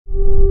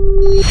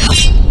What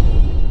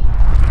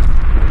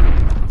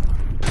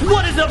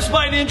is up,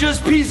 Spy Ninjas?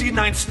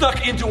 PZ9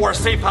 stuck into our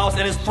safe house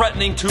and is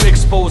threatening to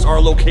expose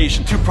our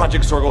location to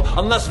Project Zorgo.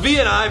 Unless V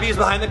and I, V's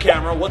behind the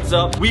camera, what's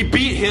up? We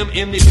beat him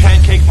in the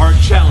Pancake Art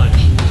Challenge.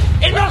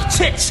 Enough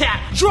chit-chat!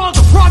 Draw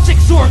the Project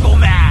Zorgo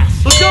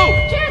mask! Let's go!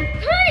 Chad,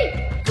 hurry!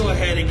 Go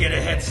ahead and get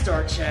a head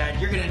start, Chad.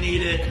 You're gonna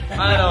need it.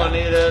 I don't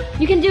need it.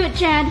 You can do it,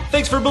 Chad.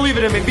 Thanks for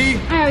believing in me, V.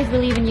 I always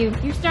believe in you.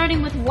 You're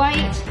starting with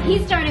white.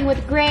 He's starting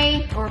with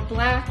gray or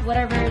black,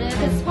 whatever it is.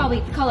 This is probably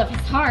the color of his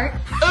heart.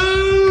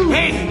 Ooh!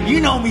 Hey, you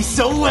know me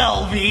so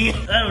well, V.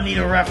 I don't need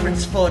a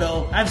reference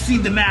photo. I've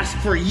seen the mask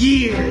for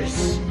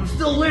years. I'm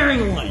still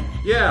wearing one.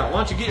 Yeah, why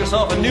don't you get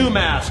yourself a new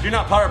mask? You're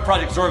not part of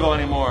Project Zorgo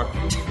anymore.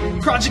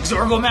 Project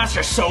Zorgo masks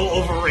are so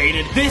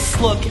overrated. This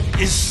look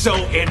is so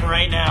in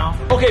right now.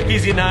 Okay,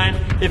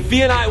 PZ9, if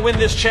V and I win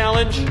this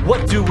challenge,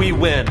 what do we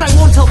win? I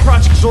won't tell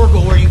Project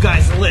Zorgo where you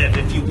guys live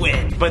if you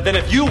win. But then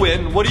if you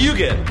win, what do you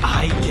get?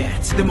 I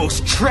get the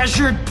most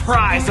treasured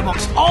prize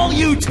amongst all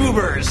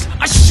YouTubers.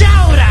 A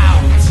shout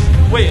out!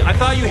 Wait, I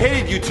thought you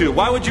hated YouTube.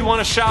 Why would you want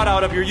a shout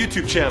out of your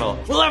YouTube channel?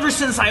 Well, ever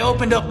since I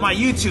opened up my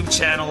YouTube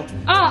channel.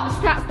 Oh,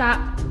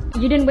 stop.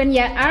 You didn't win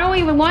yet. I don't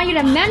even want you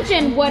to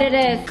mention what it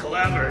is.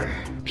 Clever.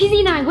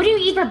 PZ9, what do you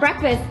eat for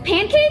breakfast?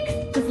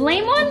 Pancakes? Those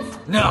lame ones?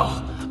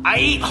 No, I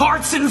eat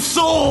hearts and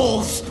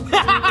souls. Nah,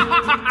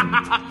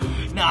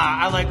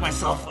 I like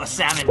myself a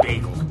salmon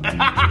bagel.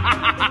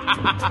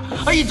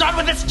 Are you done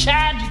with this,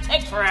 Chad? You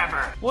take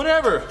forever.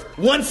 Whatever.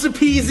 Once a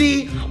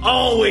peasy,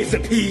 always a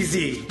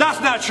peasy.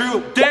 That's not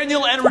true.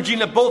 Daniel and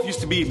Regina both used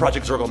to be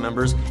Project Zorgo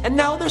members, and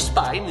now they're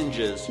Spy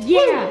Ninjas.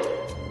 Yeah.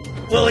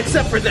 Well,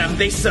 except for them,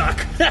 they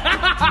suck.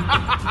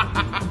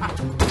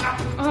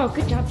 Oh,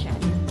 good job, Chad.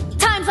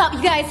 Time's up,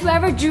 you guys.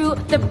 Whoever drew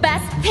the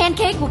best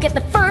pancake will get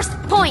the first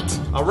point.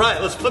 All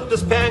right, let's flip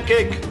this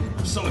pancake.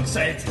 I'm so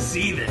excited to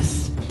see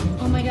this.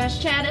 Oh my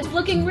gosh, Chad, it's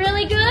looking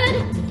really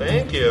good.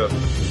 Thank you.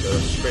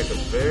 Just scrape it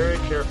very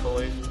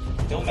carefully.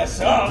 Don't mess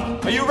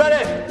up. Are you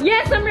ready?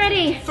 Yes, I'm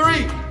ready.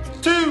 3,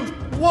 2,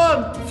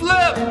 1,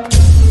 flip!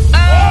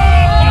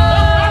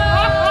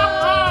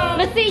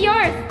 Let's see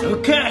yours.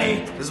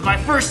 Okay, this is my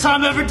first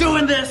time ever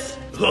doing this.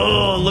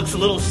 Oh, looks a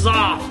little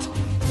soft.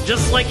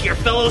 Just like your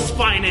fellow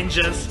Spy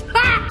Ninjas.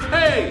 Ha!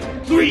 Hey!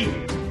 3,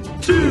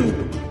 2,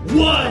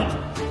 1,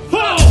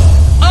 ho!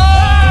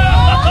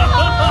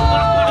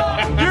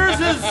 Yours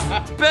is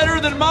better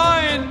than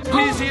mine,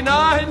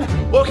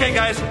 PZ9. Okay,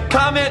 guys,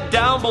 comment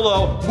down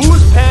below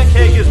whose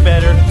pancake is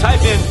better.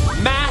 Type in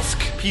mask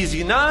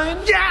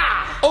PZ9.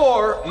 Yeah!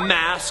 Or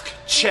mask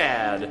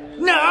Chad.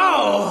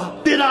 No!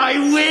 Did I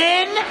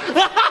win?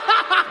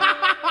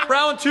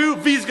 Round 2,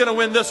 V's gonna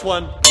win this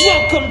one.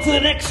 Welcome to the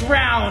next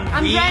round,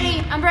 I'm V.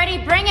 ready,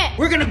 bring it.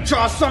 We're gonna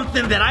draw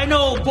something that I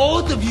know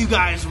both of you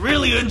guys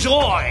really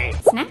enjoy.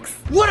 What's next?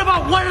 What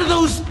about one of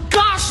those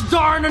gosh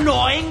darn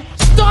annoying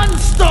stun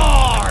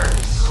stars?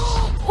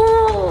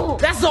 Ooh,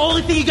 That's the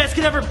only thing you guys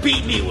can ever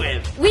beat me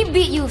with. we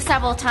beat you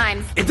several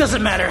times. It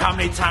doesn't matter how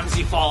many times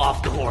you fall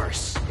off the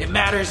horse. It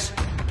matters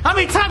how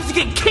many times you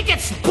can kick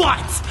its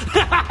butt.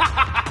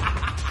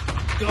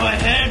 Go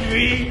ahead,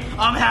 V.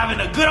 I'm having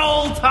a good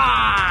old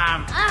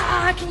time.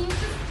 Can you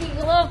just be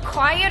a little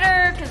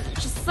quieter? Because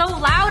it's just so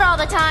loud all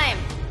the time.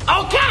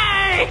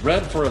 Okay!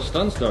 Red for a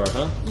stun star,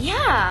 huh?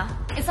 Yeah,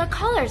 it's our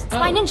colors.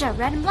 Spy Ninja,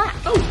 red and black.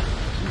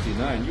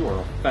 PZ9, you are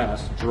a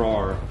fast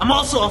drawer. I'm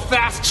also a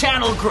fast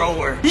channel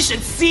grower. You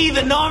should see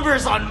the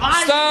numbers on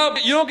my... Stop!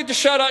 You don't get to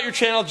shout out your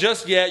channel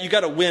just yet. You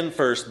gotta win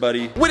first,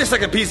 buddy. Wait a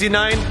second,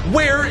 PZ9.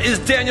 Where is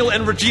Daniel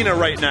and Regina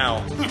right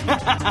now?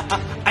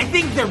 I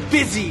think they're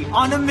busy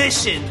on a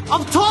mission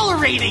of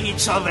tolerating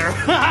each other.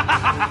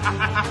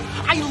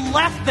 I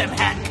left them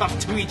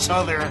handcuffed to each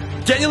other.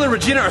 Daniel and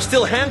Regina are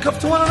still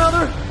handcuffed to one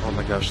another? Oh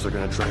my gosh, they're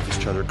gonna drive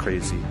each other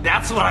crazy.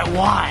 That's what I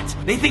want.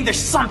 They think there's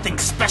something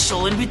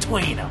special in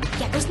between them.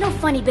 Yeah, there's no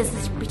funny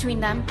business between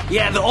them.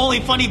 Yeah, the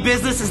only funny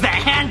business is that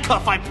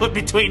handcuff I put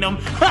between them.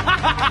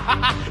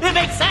 It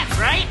makes sense,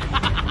 right?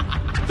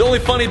 The only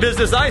funny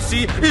business I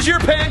see is your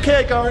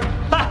pancake art.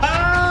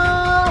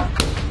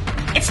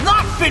 It's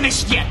not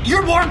finished yet.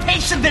 You're more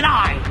impatient than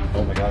I.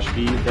 Oh my gosh,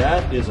 V,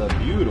 that is a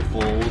beautiful,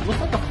 looks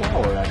like a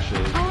flower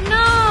actually. Oh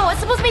no, it's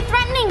supposed to be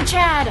threatening,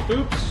 Chad.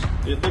 Oops,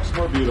 it looks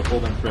more beautiful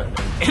than threatening.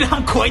 And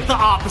I'm quite the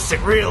opposite,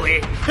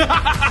 really.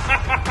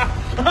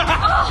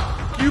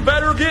 You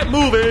better get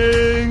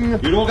moving.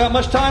 You don't got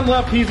much time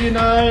left,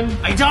 PZ9.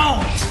 I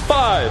don't.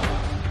 5,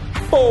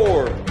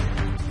 4,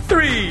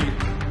 3,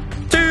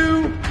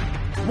 2,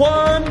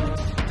 1.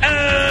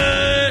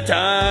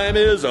 Time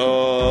is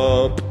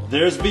up.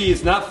 There's V,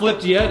 it's not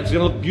flipped yet. It's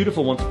gonna look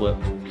beautiful once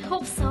flipped. I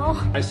hope so.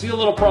 I see a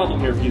little problem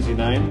here,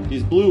 PZ9.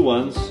 These blue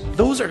ones.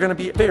 Those are gonna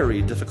be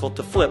very difficult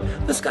to flip.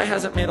 This guy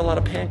hasn't made a lot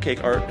of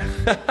pancake art.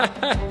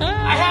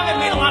 I haven't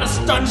made a lot of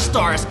stun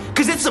stars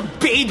because it's a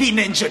baby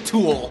ninja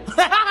tool.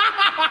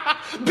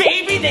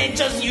 Baby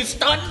ninjas use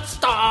stun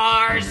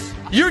stars.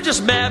 You're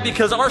just mad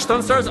because our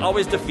stun stars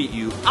always defeat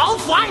you. I'll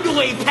find a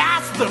way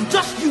past them.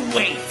 Just you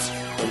wait.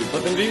 Are you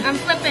flipping, V? I'm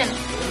flipping.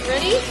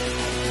 Ready?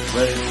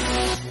 Ready.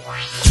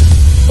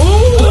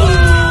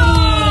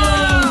 Ooh!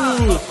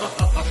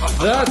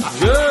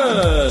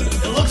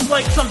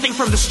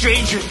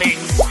 Stranger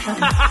Things.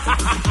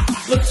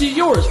 Let's see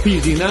yours,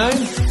 PZ9.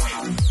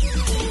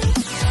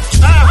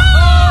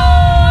 Oh!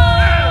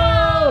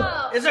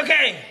 It's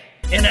okay.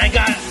 And I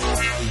got...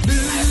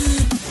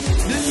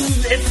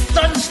 It's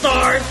Stun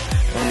Stars.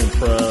 I'm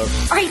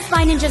impressed. All right,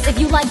 Spy Ninjas, if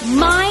you like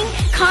mine,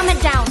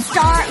 comment down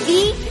star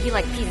V. If you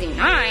like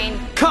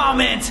PZ9,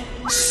 Comment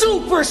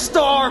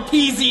Superstar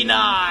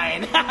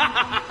PZ9.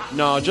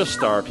 No, just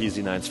star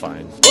PZ9's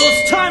fine. Well,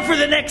 it's time for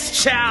the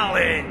next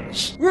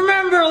challenge.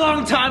 Remember a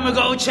long time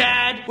ago,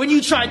 Chad, when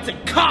you tried to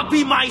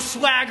copy my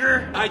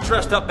swagger? I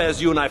dressed up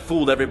as you and I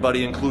fooled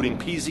everybody, including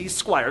PZ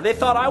Squire. They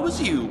thought I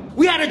was you.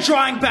 We had a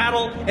drawing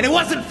battle, and it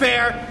wasn't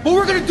fair, but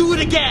we're gonna do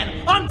it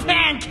again on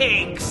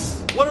Pancakes.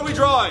 What are we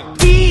drawing?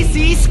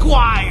 PZ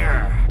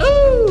Squire.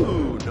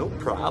 Ooh, no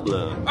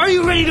problem. Are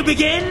you ready to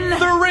begin?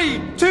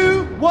 3,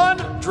 2,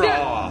 1,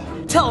 draw.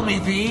 Tell me,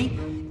 V,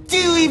 do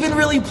you even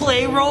really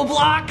play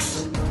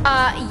Roblox?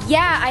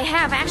 yeah, I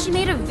have. I actually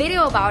made a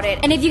video about it.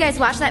 And if you guys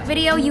watch that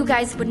video, you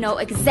guys would know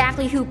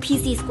exactly who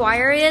PC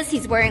Squire is.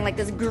 He's wearing like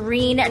this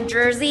green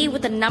jersey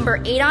with the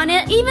number 8 on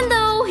it. Even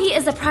though he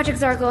is a Project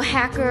Zorgo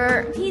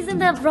hacker, he's in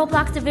the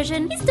Roblox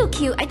division. He's still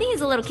cute. I think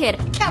he's a little kid.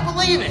 Can't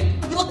believe it.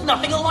 You look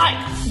nothing alike.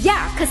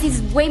 Yeah, because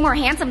he's way more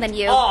handsome than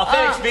you. Oh,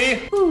 thanks, V.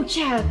 Ooh,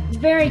 Chad,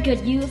 very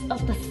good use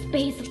of the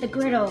space of the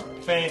griddle.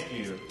 Thank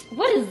you.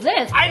 What is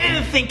this? I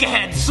didn't think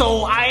ahead,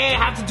 so I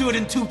have to do it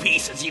in 2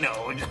 pieces, you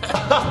know.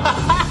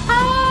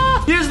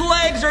 His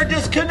legs are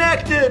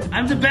disconnected.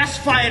 I'm the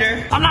best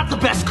fighter. I'm not the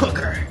best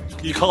cooker.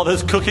 You call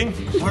this cooking?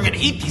 We're gonna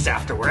eat these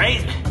after,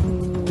 right?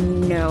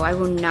 No, I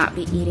will not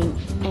be eating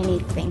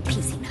anything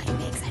PC9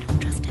 makes. I don't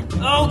trust him.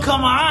 Oh,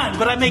 come on,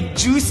 but I make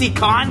juicy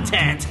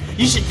content.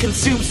 You should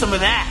consume some of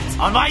that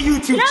on my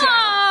YouTube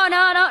channel.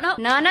 No,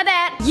 none of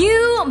that.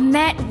 You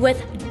met with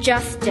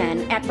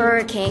Justin at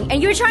Burger King,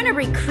 and you were trying to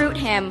recruit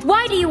him.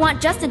 Why do you want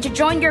Justin to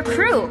join your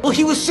crew? Well,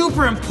 he was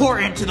super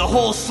important to the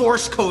whole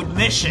source code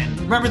mission.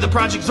 Remember the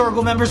Project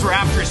Zorgo members were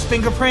after his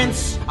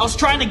fingerprints? I was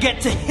trying to get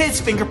to his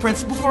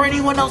fingerprints before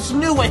anyone else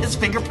knew what his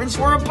fingerprints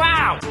were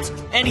about.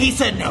 And he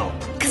said no.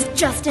 Because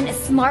Justin is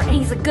smart and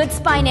he's a good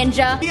spy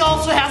ninja. He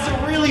also has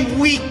a really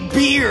weak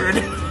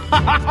beard.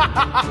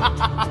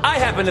 I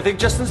happen to think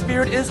Justin's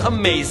beard is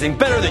amazing.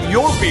 Better than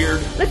your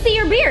beard. Let's see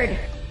your beard.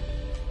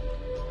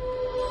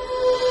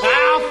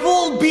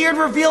 Full beard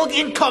reveal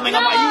incoming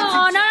on my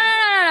YouTube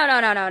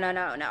channel.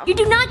 No. You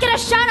do not get a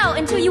shout out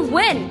until you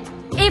win.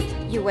 If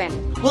you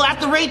win. Well, at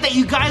the rate that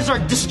you guys are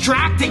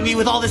distracting me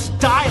with all this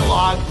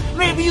dialogue,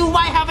 maybe you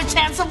might have a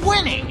chance of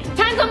winning.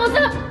 Time's almost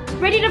up.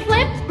 Ready to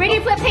flip? Ready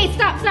to flip? Hey,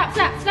 stop.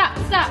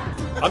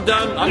 I'm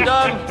done.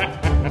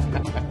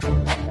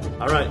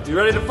 All right, you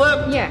ready to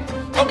flip? Yeah.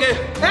 Okay.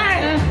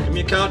 Hey! Give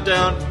me a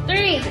countdown.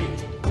 3,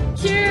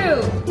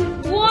 2,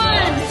 1.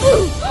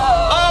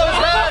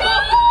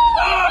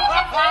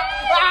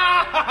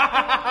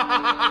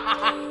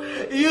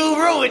 You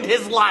ruined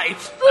his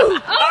life.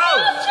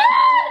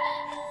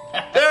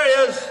 There he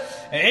is.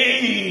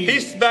 Hey!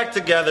 Pieced back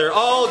together.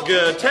 All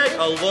good. Take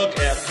a look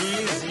at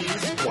PZ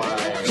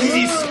Squire.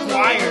 PZ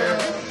Squire.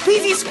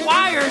 PZ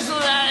Squire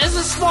is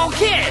a small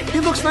kid. He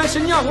looks nice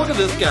and young. Look at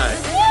this guy.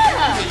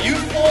 Yeah. He's a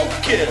youthful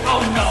kid.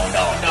 Oh,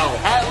 no.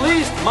 At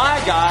least my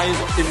guy's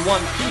in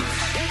one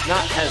piece.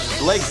 Not has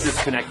his legs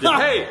disconnected.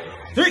 Hey!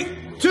 3,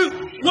 2,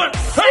 1.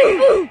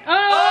 Hey!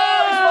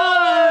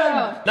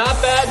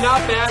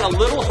 Not bad. A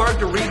little hard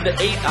to read the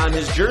 8 on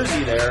his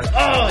jersey there.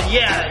 Oh,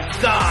 yeah,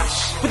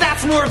 gosh. But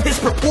that's more of his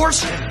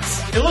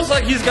proportions. It looks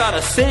like he's got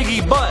a saggy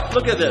butt.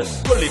 Look at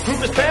this. What, did he poop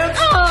his pants?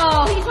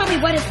 Oh, he probably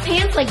wet his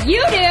pants like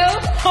you do.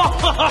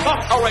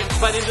 All right,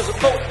 Spy Ninjas,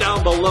 vote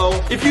down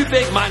below. If you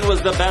think mine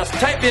was the best,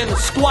 type in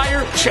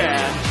Squire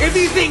Chad. If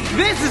you think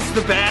this is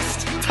the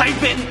best,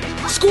 type in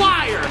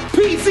Squire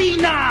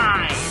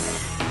PZ9.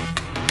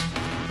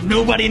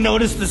 Nobody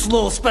noticed this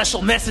little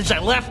special message I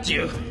left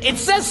you. It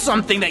says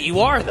something that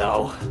you are,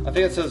 though. I think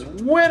it says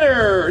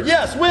winner.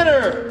 Yes,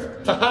 winner.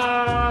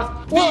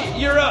 What?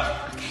 You're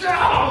up.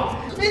 No!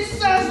 It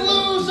says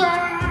loser!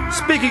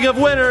 Speaking of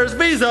winners,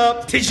 V's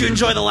up. Did you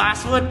enjoy the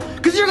last one?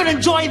 Because you're gonna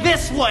enjoy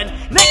this one.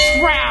 Next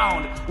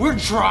round, we're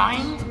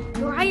drawing.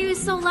 Why are you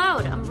so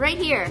loud? I'm right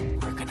here.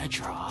 We're gonna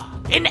draw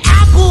an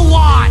Apple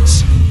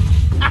Watch.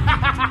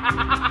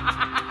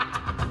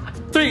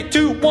 3,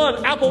 2,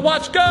 1, Apple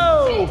Watch,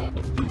 go!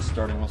 He's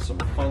starting with some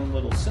fun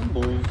little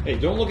symbols. Hey,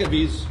 don't look at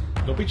these.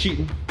 Don't be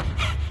cheating.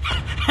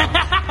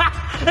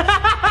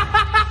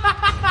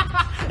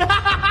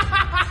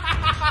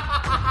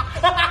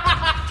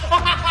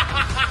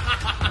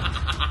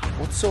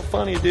 What's so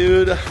funny,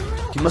 dude?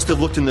 He must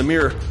have looked in the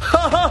mirror. Good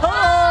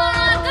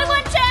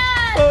one,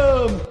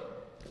 Chad!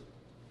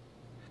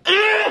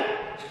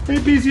 Hey,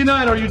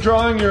 PZ9, are you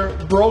drawing your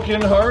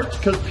broken heart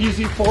because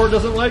PZ4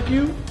 doesn't like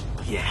you?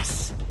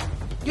 Yes.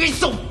 You're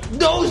so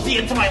nosy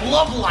into my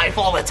love life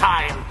all the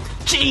time.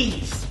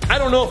 Jeez. I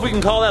don't know if we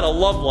can call that a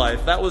love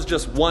life. That was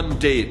just one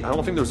date. I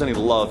don't think there was any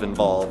love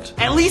involved.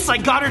 At least I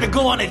got her to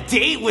go on a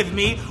date with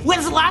me.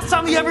 When's the last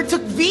time you ever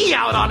took V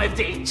out on a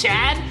date,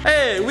 Chad?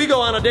 Hey, we go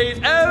on a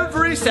date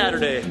every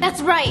Saturday.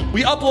 That's right.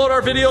 We upload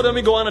our video, then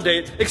we go on a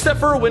date. Except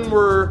for when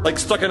we're like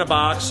stuck in a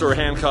box or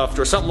handcuffed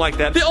or something like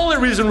that. The only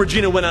reason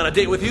Regina went on a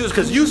date with you is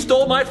because you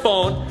stole my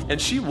phone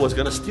and she was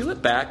gonna steal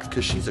it back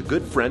because she's a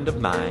good friend of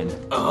mine.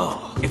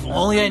 Oh, if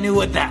only I knew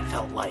what that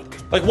felt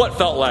like. Like what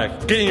felt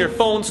like? Getting your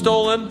phone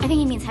stolen? I think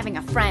he means having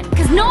a friend.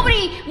 Because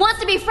nobody wants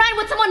to be friends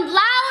with someone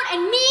loud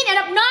and mean and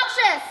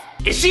obnoxious.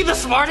 Is she the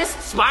smartest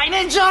spy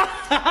ninja?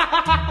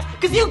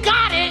 Cause you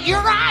got it,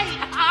 you're right.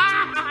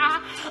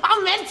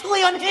 I'm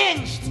mentally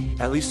unhinged.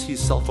 At least he's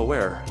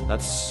self-aware.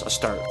 That's a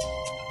start.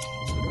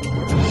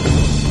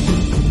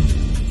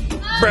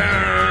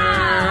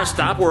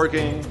 Stop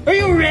working. Are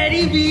you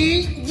ready,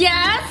 V?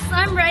 Yes,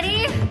 I'm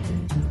ready.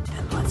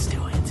 Then let's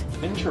do it.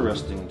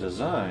 Interesting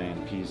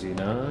design,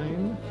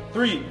 PZ9.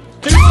 3,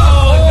 2,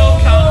 Oh, no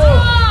count.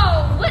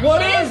 Oh,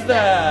 What is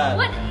that?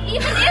 What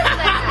even is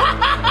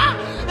that?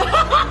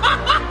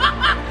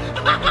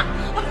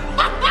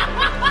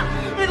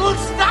 It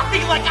looks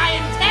nothing like I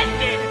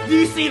intended. Do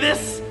you see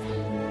this?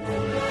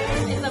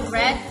 It's a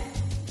red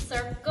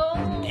circle.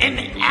 An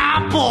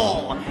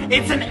apple.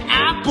 It's an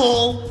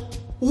Apple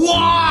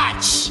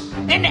Watch.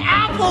 An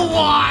Apple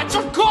Watch,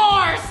 of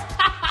course.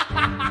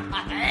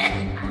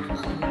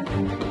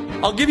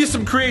 I'll give you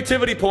some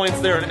creativity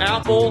points there. An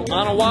apple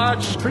on a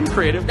watch. Pretty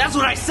creative. That's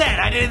what I said.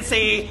 I didn't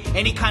say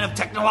any kind of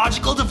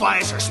technological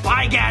device or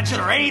spy gadget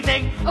or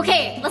anything.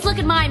 Okay, let's look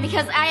at mine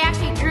because I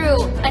actually drew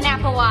an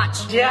Apple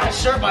Watch. Yeah,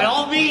 sure, by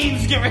all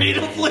means, get ready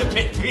to flip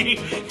it, V.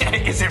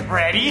 Is it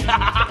ready?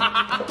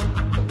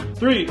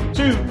 3,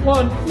 2,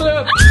 1,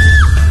 flip!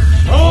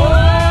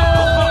 Oh!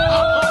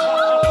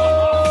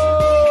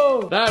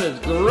 That is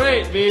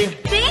great, V.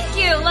 Thank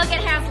you. Look, it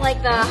has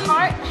like the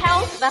heart,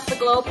 health, that's the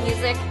globe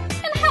music,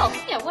 and health.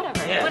 Yeah, whatever.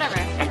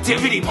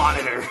 Activity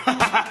monitor.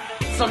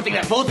 Something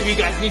that both of you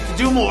guys need to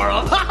do more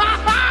of.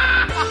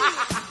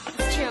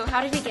 It's true.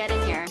 How did we get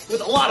in here?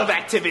 With a lot of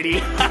activity.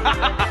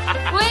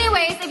 Well,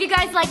 anyways, if you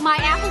guys like my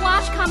Apple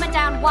Watch, comment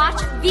down watch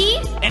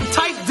V. And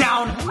type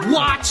down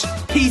watch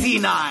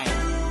PZ9.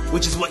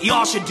 Which is what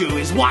y'all should do,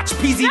 is watch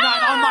PZ9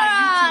 on my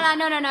YouTube.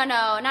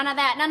 No. None of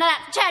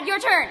that. Chad, your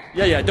turn.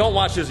 Yeah, don't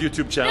watch his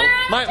YouTube channel.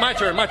 My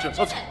turn. Let's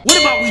What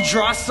about we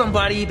draw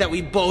somebody that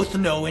we both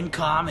know in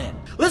common?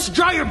 Let's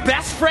draw your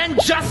best friend,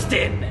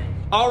 Justin.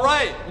 All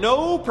right,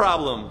 no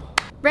problem.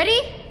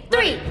 Ready?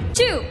 3,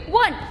 2,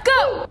 1,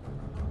 go!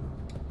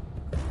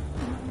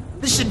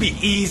 This should be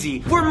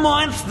easy. For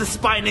months, the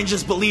spy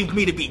ninjas believed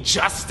me to be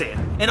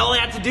Justin. And all I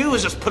had to do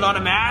was just put on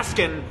a mask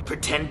and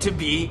pretend to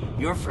be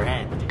your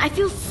friend. I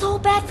feel so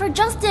bad for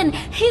Justin.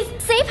 His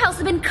safe house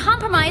has been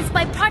compromised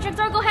by Project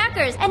Zorgo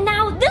hackers. And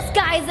now this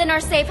guy's in our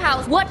safe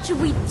house. What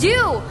should we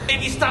do?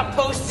 Maybe stop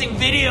posting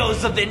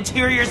videos of the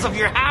interiors of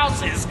your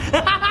houses.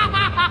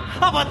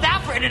 How about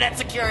that for internet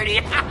security?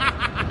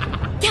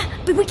 Yeah,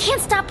 but we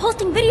can't stop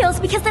posting videos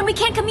because then we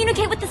can't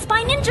communicate with the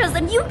spy ninjas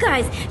and you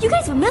guys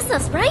would miss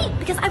us, right?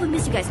 Because I would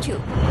miss you guys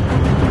too.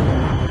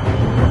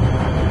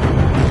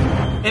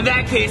 In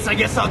that case, I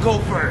guess I'll go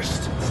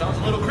first. Sounds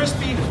a little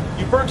crispy.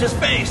 You burnt his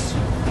face.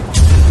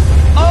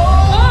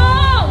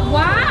 Oh,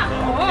 wow.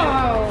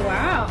 Oh,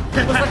 wow.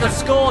 Looks like a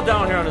skull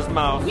down here on his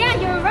mouth. Yeah,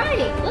 you're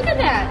right. Look at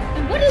that.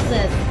 And what is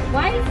this?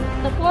 Why is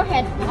the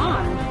forehead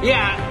blonde?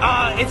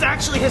 Yeah, it's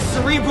actually his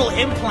cerebral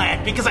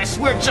implant because I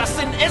swear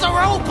Justin is a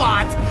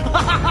robot.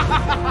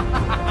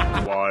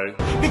 Why?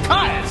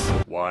 Because.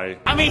 Why?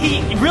 I mean,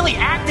 he really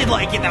acted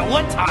like it that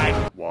one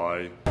time.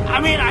 Why? I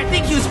mean, I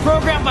think he was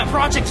programmed by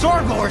Project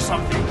Zorgo or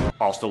something.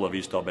 Hasta la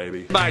vista,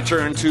 baby. My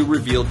turn to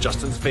reveal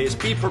Justin's face.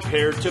 Be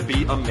prepared to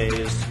be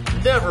amazed.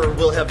 Never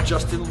will have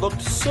Justin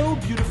looked so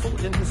beautiful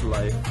in his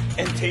life.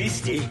 And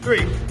tasty.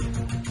 3,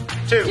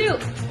 2, 2,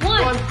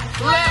 1.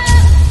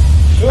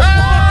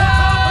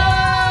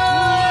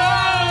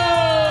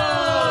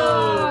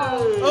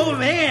 Oh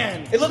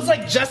man, it looks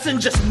like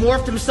Justin just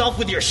morphed himself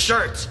with your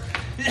shirt.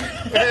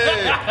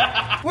 Hey.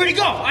 Where'd he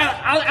go?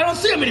 I don't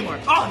see him anymore.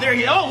 Oh, there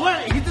he is. Oh,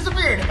 what? He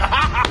disappeared.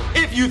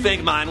 If you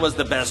think mine was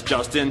the best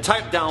Justin,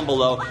 type down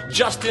below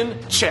Justin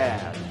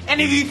Chad.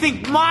 And if you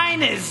think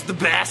mine is the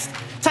best,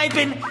 type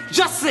in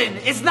Justin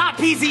is not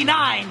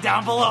PZ9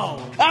 down below.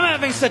 I'm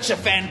having such a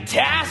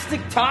fantastic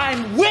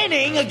time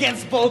winning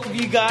against both of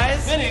you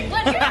guys. Winning?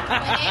 What, you're not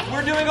winning.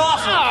 We're doing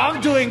awesome. Oh,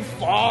 I'm doing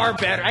far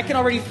better. I can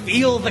already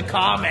feel the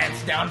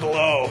comments down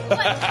below.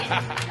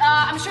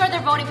 I'm sure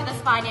they're voting for the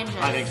spy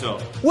ninjas. I think so.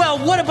 Well,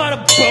 what about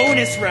a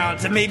bonus round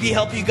to maybe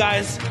help you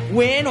guys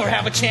win or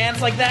have a chance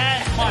like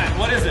that? Fine,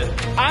 what is it?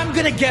 I'm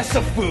gonna guess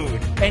a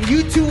food, and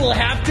you two will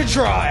have to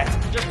draw it.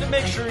 Just to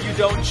make sure you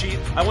don't cheat,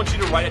 I want you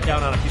to write it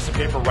down on a piece of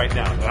paper right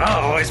now.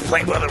 Oh, always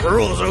playing by the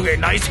rules. Okay,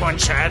 nice one,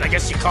 Chad. I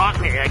guess you caught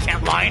me. I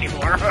can't lie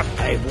anymore.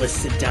 I've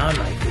listed down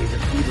my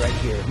favorite food right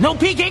here. No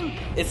peeking!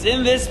 It's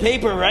in this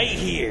paper right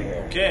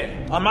here.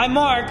 Okay. On my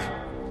mark,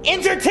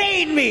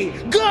 entertain me!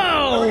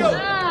 Go!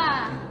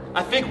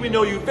 I think we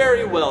know you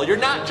very well. You're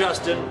not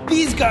Justin.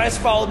 These guys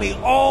followed me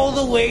all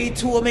the way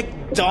to a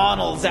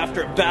McDonald's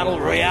after a battle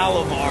royale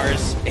of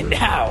ours, and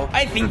now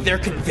I think they're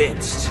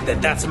convinced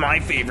that that's my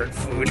favorite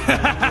food.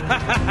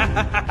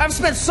 I've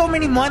spent so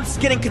many months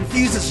getting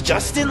confused as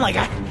Justin, like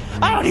I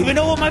don't even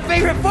know what my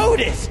favorite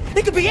food is.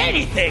 It could be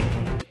anything.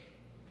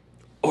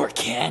 Or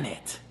can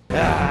it?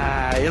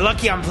 You're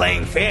lucky I'm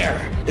playing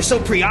fair. They're so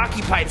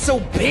preoccupied,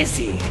 so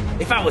busy.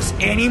 If I was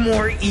any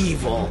more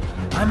evil,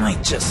 I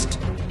might just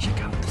check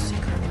out the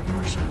secret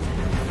version.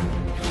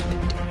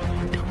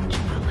 Don't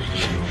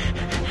challenge.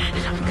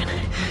 And I'm gonna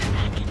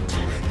hack into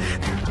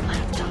their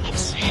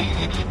laptops.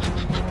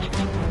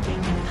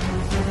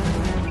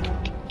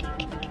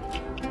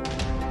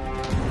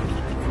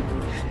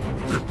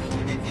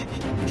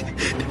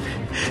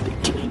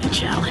 They're doing a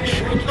challenge.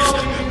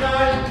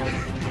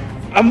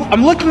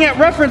 I'm looking at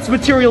reference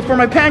material for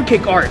my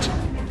pancake art.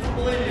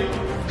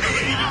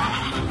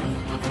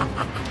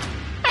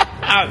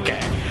 Okay.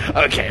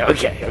 I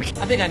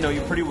think I know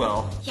you pretty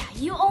well. Yeah,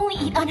 you only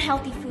eat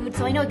unhealthy food,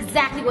 so I know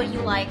exactly what you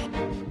like.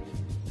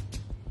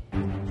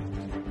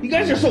 You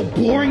guys are so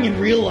boring in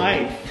real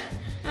life.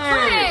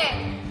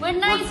 Hey, we're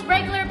nice,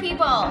 regular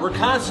people. We're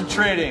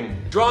concentrating.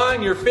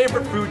 Drawing your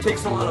favorite food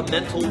takes a lot of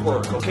mental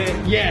work, okay?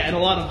 Yeah, and a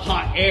lot of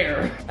hot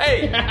air.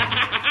 Hey!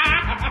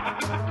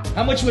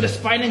 How much would a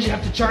spy ninja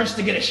have to charge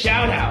to get a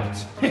shout out?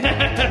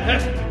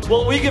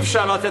 Well, we give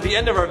shout outs at the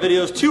end of our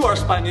videos to our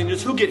spy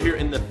ninjas who get here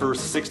in the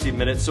first 60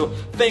 minutes. So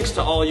thanks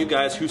to all you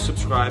guys who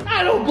subscribe.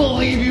 I don't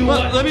believe you.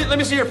 Let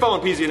me see your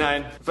phone,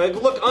 PZ9. If I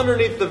look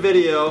underneath the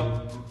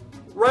video,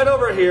 right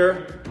over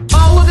here.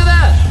 Oh, look at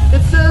that!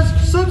 It says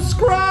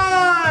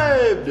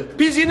subscribed!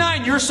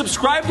 PZ9, you're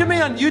subscribed to me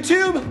on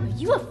YouTube? Are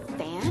you a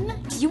fan?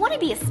 Do you want to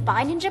be a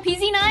spy ninja,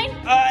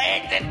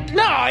 PZ9?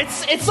 No,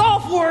 it's all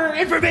for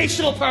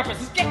informational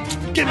purposes.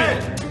 Give me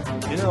it.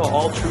 You know,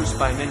 all true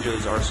spy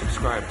ninjas are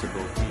subscribed to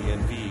both me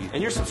and V.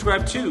 And you're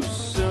subscribed too,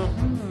 so...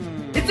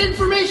 It's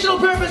informational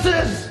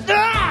purposes!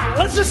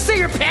 Let's just see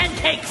your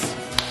pancakes!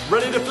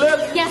 Ready to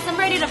flip? Yes, I'm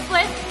ready to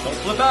flip. Don't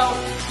flip out.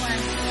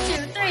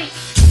 1, 2, 3.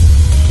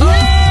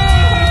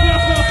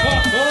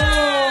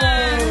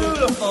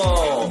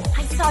 Beautiful!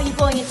 I saw you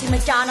going into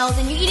McDonald's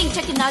and you're eating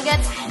chicken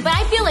nuggets, but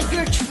I feel like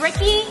you're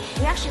tricky.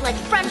 You actually like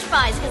French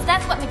fries because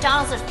that's what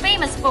McDonald's is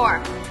famous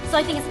for. So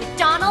I think it's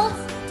McDonald's.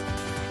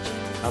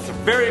 That's a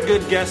very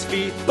good guess,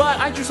 V, but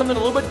I do something a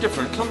little bit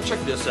different. Come check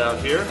this out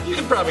here. You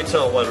can probably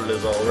tell what it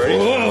is already.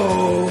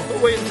 Whoa!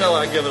 But wait until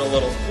I give it a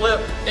little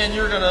flip, and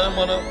you're gonna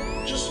wanna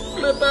just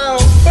flip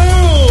out.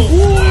 Boom!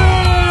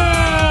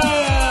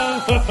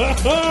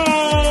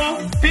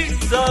 Whoa!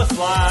 Pizza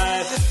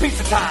slice! It's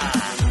pizza time!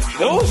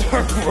 Those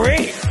are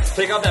great!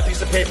 Take out that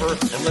piece of paper,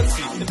 and let's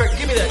see. In fact,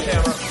 give me that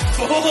camera.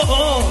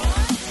 Oh,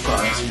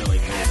 that's really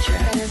good,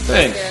 Chad.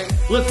 Thanks.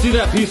 Let's see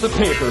that piece of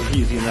paper,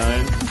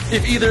 PZ9.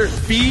 If either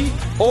V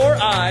or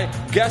I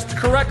guessed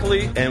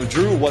correctly and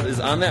drew what is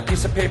on that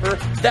piece of paper,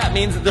 that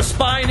means the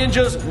Spy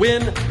Ninjas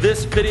win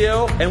this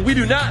video, and we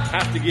do not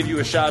have to give you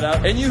a shout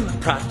out, and you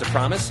have to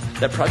promise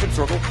that Project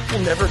Zorgo will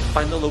never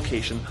find the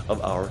location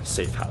of our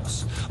safe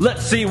house.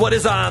 Let's see what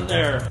is on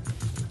there.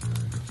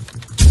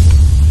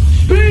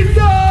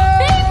 Pizza!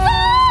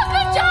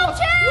 Good job,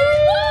 Chad!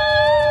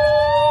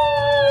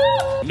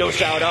 No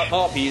shout out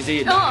for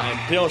PZ9.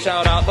 Oh. No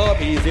shout out for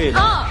PZ9.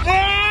 Oh.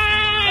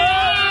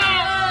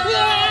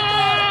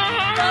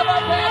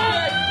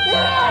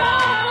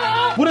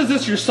 What is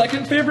this, your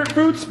second favorite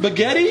food?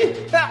 Spaghetti?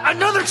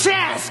 Another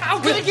chance!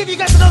 I'm gonna give you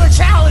guys another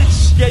challenge!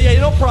 Yeah,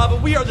 no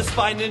problem. We are the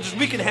Spy Ninjas.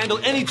 We can handle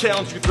any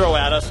challenge you throw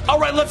at us. All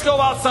right, let's go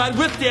outside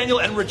with Daniel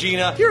and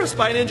Regina. You're a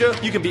Spy Ninja.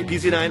 You can beat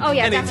PZ9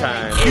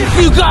 anytime. If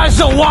you guys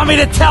don't want me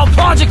to tell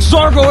Project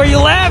Zorgo where you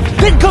live,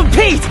 then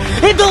compete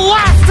in the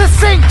Last to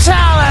Sink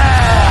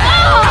challenge!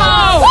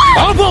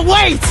 Oh, but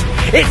wait!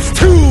 It's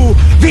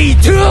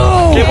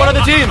 2v2! Okay, one of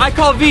the team. I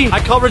call V. I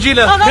call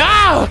Regina.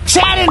 Now,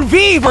 Chad and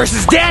V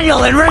versus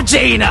Daniel and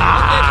Regina!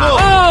 Okay, cool.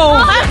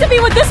 I'll have to be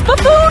with this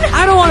buffoon?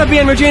 I don't want to be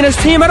in Regina's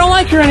team. I don't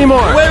like her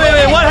anymore.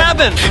 Wait, what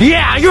happened?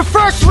 Yeah, your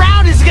first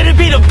round is gonna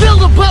be to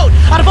build a boat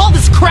out of all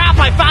this crap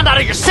I found out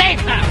of your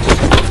safe house!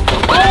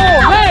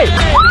 Oh, hey!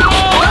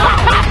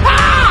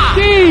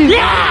 Jeez.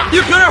 Yeah!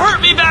 You could have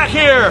hurt me back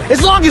here.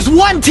 As long as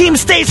one team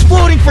stays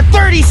floating for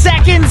 30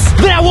 seconds,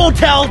 then I won't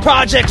tell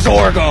Project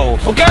Zorgo,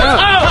 okay?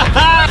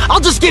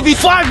 I'll just give you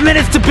 5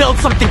 minutes to build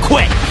something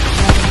quick.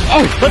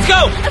 Let's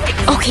go.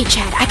 Okay,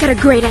 Chad, I got a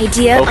great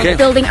idea of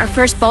building our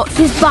first boat.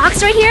 This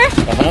box right here,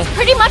 it's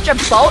pretty much a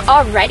boat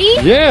already.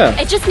 Yeah.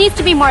 It just needs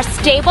to be more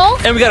stable.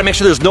 And we gotta make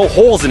sure there's no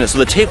holes in it so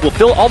the tape will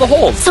fill all the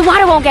holes. So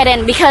water won't get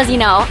in because, you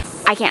know,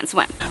 I can't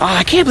swim.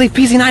 I can't believe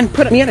PZ9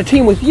 put me on a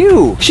team with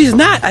you. She's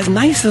not as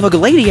nice of a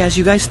lady as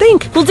you guys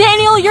think. Well,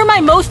 Daniel, you're my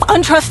most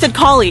untrusted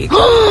colleague.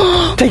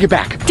 Take it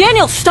back.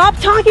 Daniel, stop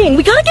talking.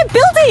 We gotta get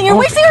building. You're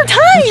wasting our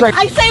time. right.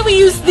 I say we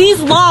use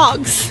these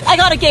logs. I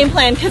got a game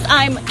plan because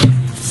I'm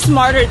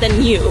smarter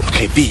than you.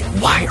 Okay, V,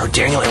 why are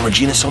Daniel and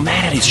Regina so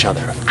mad at each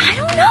other? I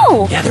don't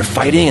know. Yeah, they're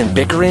fighting and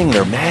bickering,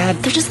 they're mad.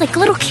 They're just like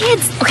little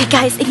kids. Okay,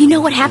 guys, if you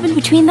know what happened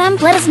between them,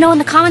 let us know in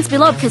the comments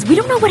below because we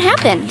don't know what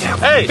happened.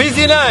 Hey,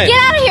 PZ9.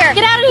 Get out of here!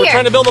 Get out of We're here!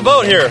 trying to build a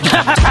boat here.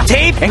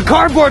 Tape and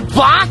cardboard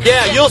box?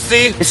 Yeah, you'll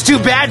see. It's too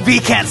bad V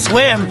can't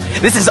swim.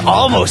 This is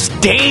almost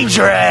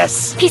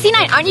dangerous.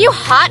 PC9, aren't you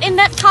hot in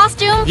that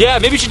costume? Yeah,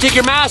 maybe you should take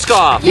your mask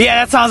off.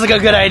 Yeah, that sounds like a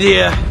good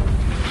idea.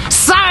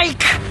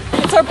 Psych!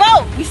 It's our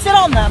boat. We sit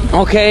on them.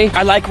 Okay,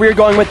 I like where you're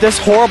going with this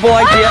horrible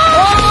idea.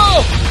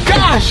 Oh!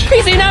 Gosh!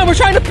 PZ9, we're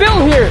trying to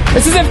build here.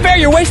 This isn't fair.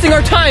 You're wasting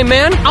our time,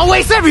 man. I'll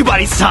waste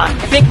everybody's time.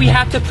 I think we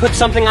have to put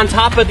something on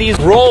top of these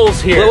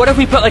rolls here. Well, what if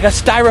we put like a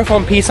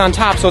styrofoam piece on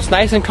top so it's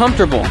nice and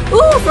comfortable?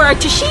 Ooh, for our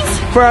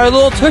tushies? For our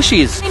little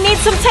tushies. We need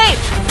some tape.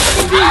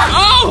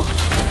 Oh!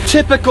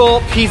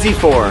 Typical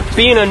PZ4,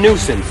 being a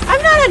nuisance.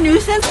 I'm not a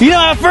nuisance. You know,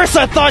 at first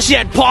I thought she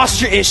had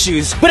posture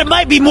issues, but it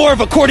might be more of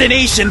a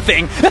coordination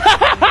thing.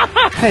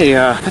 Hey,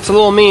 that's a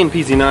little mean,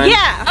 PZ9.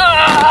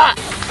 Yeah.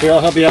 Here, I'll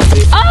help you out.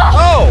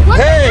 Oh! What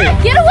hey! the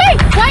heck? Get away!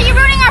 Why are you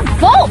ruining our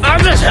boat? I'm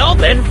just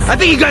helping. I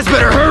think you guys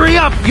better hurry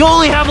up. You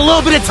only have a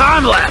little bit of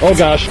time left. Oh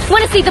gosh.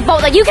 Want to see the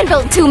boat that you can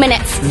build in 2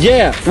 minutes?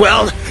 Yeah.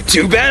 Well,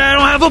 too bad I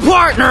don't have a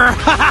partner.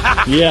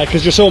 Yeah,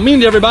 because you're so mean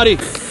to everybody.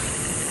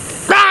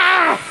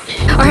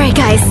 Alright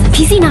guys,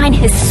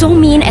 PC9 is so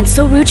mean and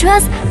so rude to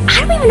us, I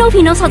don't even know if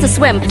he knows how to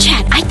swim.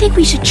 Chad, I think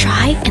we should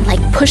try and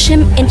like push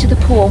him into the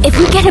pool. If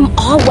we get him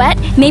all wet,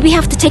 maybe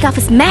have to take off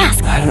his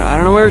mask. I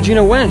don't know where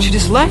Regina went. She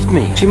just left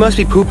me. She must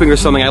be pooping or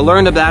something. I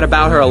learned that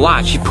about her a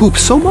lot. She poops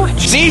so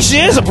much. See, she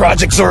is a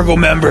Project Zorgo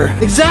member.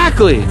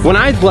 Exactly. When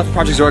I left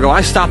Project Zorgo,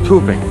 I stopped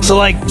pooping.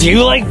 So do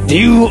you like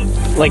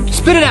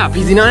Spit it out,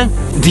 PZ9.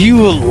 do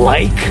you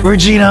like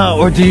Regina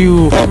or do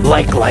you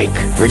like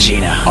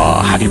Regina?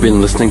 Have you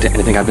been listening to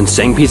anything I've been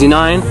saying,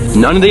 PZ9?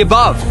 None of the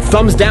above.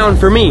 Thumbs down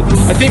for me.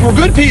 I think we're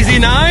good,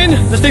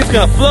 PZ9. This thing's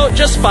gonna float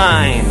just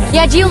fine.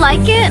 Yeah, do you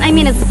like it? I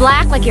mean, it's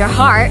black like your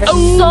heart, a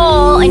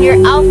soul in your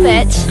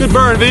outfit. Good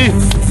burn, V.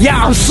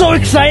 Yeah, I'm so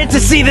excited to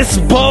see this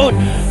boat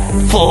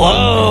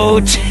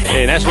float.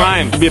 Hey, that's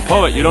rhyme. You be a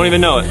poet. You don't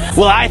even know it.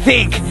 Well, I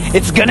think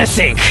it's gonna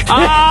sink.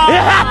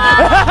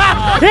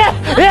 Yeah.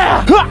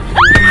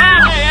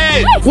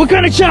 Hey! What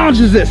kind of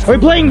challenge is this? Are we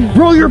playing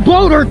roll your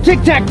boat or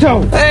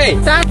tic-tac-toe? Hey!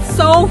 That's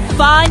so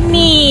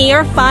funny.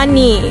 You're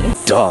funny.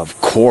 Duh, of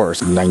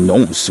course. I know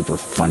I'm super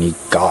funny.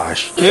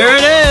 Gosh. Here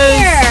it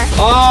is.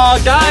 Oh,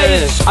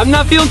 guys, I'm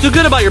not feeling too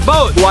good about your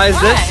boat. Why is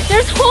this?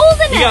 There's holes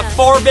in You it. got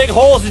 4 big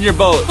holes in your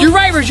boat. You're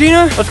right,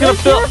 Regina. Let's gonna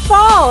fill. Your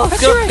fault.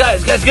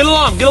 Guys, get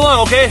along,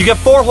 okay? You got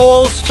 4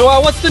 holes. So,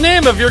 what's the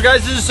name of your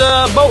guys'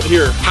 boat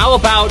here? How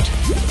about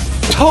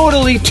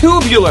totally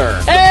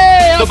tubular?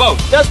 Hey, the boat.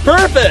 That's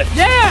perfect.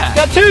 Yeah.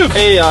 Got 2.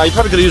 Hey, you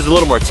probably could have used a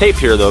little more tape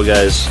here, though,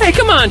 guys. Hey,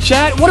 come on,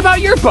 Chad. What about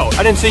your boat?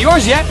 I didn't see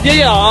yours yet.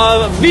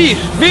 Yeah. V,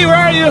 where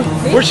are you?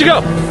 Where'd she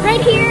go?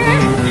 Right here.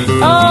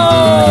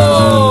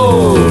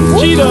 Oh,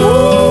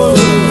 Cheetos.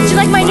 Do you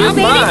like my new Not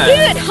baby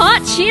bad. suit?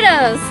 Hot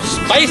Cheetos.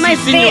 Spicy My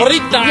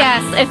señorita.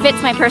 Yes, it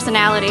fits my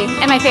personality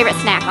and my favorite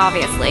snack,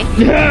 obviously.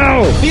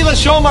 V, let's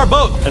show him our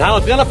boat and how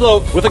it's gonna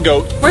float with a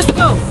goat. Where's the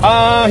boat?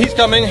 He's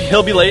coming.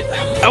 He'll be late.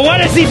 I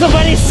want to see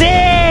somebody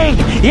sing.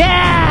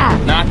 Yeah.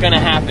 Not gonna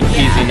happen,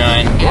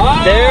 PZ9.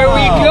 There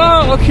we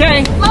go.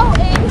 Okay.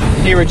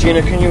 Hey,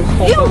 Regina, can you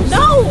hold those?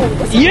 No.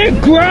 You're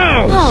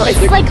gross. Oh,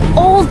 it's like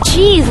old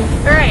cheese.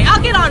 All right,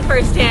 I'll get on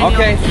first, Daniel.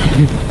 Okay.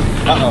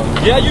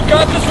 Yeah, you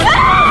got this.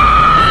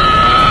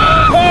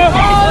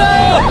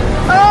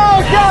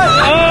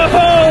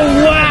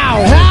 Oh,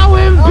 wow. How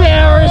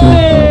embarrassing.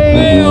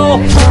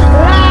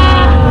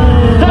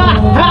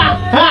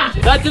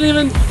 That didn't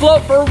even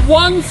float for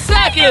 1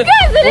 second.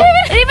 Guys, it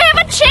didn't even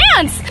have a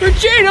chance.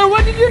 Regina,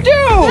 what did you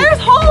do? There's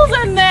holes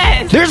in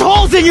this. There's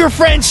holes in your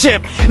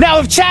friendship. Now,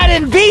 if Chad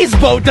and B's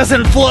boat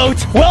doesn't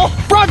float, well,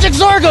 Project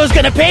Zorgo is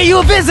going to pay you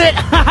a visit.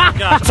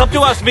 It's up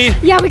to us, V.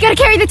 Yeah, we gotta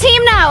carry the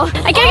team now.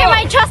 I gotta get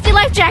my trusty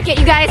life jacket,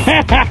 you guys.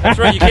 That's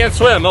right, you can't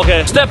swim.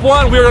 Okay. Step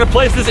 1, we're gonna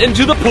place this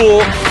into the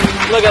pool.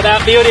 Look at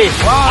that beauty.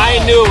 I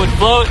knew it would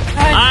float.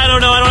 I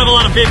don't know. I don't have a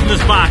lot of faith in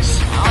this box.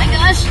 Oh my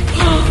gosh.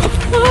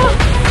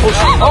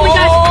 Oh my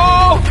gosh.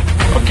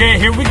 Okay,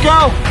 here we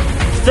go.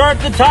 Start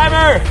the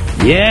timer.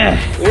 Yeah.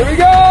 Here we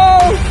go.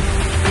 I'm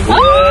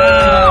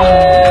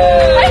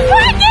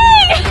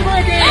working!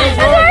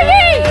 I'm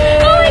working!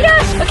 Oh my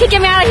gosh. Okay,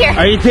 get me out of here.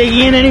 Are you taking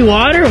in any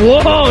water?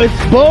 Whoa,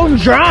 it's bone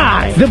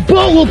dry. The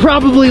boat will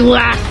probably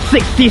last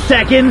 60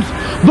 seconds,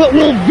 but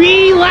will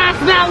V last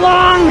that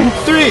long?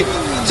 3,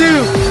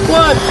 2,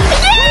 1.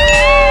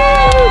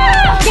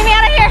 Yeah! Get me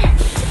out of here.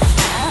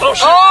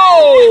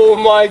 Oh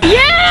my God.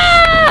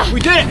 Yeah! We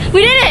did it.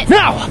 We did it.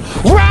 Now,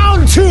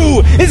 round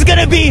 2 is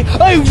gonna be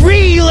a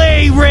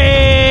relay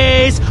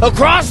race.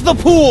 across the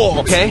pool.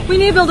 Okay. We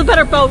need to build a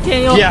better boat,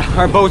 Daniel. Yeah,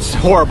 our boat's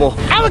horrible.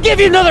 I will give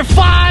you another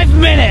 5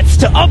 minutes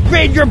to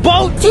upgrade your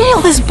boat.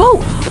 Daniel, this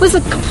boat was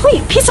a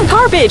complete piece of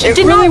garbage. It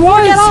did really not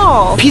work was. at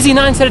all.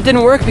 PZ9 said it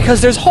didn't work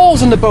because there's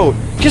holes in the boat.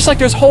 Just like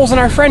there's holes in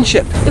our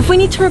friendship. If we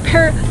need to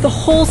repair the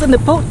holes in the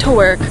boat to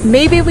work,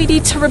 maybe we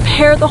need to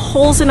repair the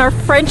holes in our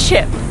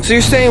friendship. So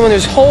you're saying when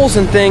there's holes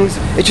in things,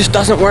 it just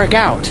doesn't work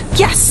out?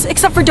 Yes,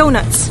 except for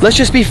donuts. Let's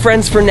just be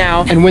friends for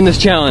now and win this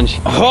challenge.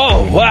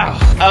 Oh, wow.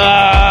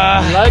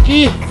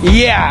 Likey?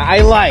 Yeah, I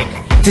like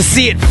to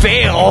see it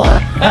fail.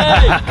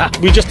 Hey!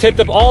 We just taped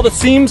up all the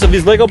seams of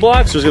these Lego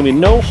blocks. There's gonna be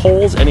no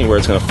holes anywhere.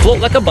 It's gonna float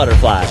like a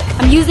butterfly.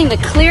 I'm using the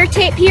clear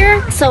tape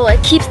here so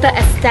it keeps the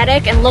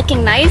aesthetic and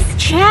looking nice.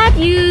 Chad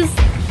used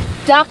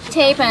duct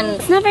tape and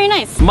it's not very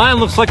nice. Mine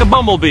looks like a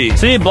bumblebee.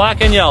 See,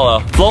 black and yellow.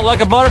 Float like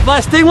a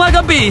butterfly, sting like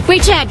a bee.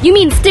 Wait, Chad, you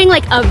mean sting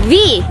like a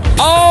V?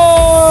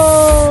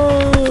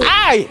 Oh!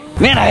 Aye!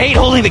 Man, I hate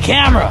holding the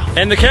camera.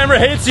 And the camera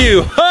hates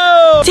you.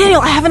 Oh!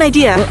 Daniel, I have an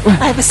idea.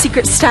 I have a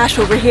secret stash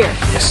over here.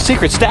 A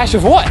secret stash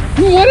of what?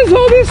 What is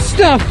all this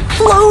stuff?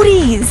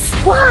 Floaties.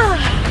 Wow.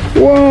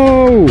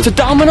 Whoa! It's a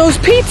Domino's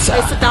pizza.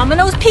 It's a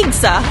Domino's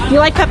pizza. You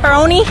like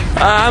pepperoni?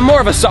 I'm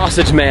more of a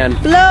sausage man.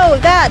 Blow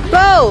that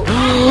boat.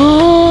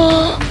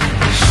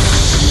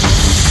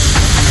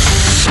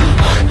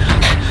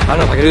 I don't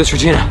know if I can do this,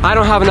 Regina. I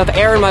don't have enough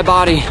air in my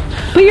body.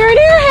 But you're an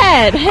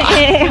airhead.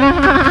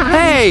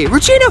 Hey,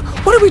 Regina,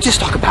 what did we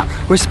just talk about?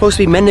 We're supposed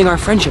to be mending our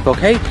friendship,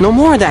 okay? No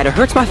more of that. It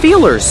hurts my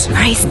feelers.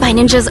 Alright, Spy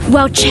Ninjas.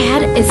 While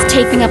Chad is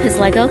taping up his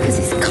Lego because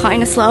he's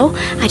kind of slow,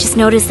 I just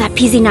noticed that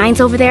PZ9's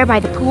over there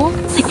by the pool.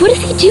 It's like, what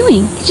is he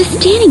doing? He's just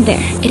standing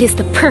there. It is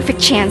the perfect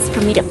chance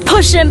for me to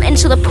push him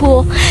into the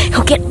pool.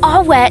 He'll get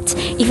all wet,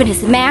 even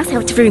his mask. I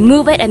have to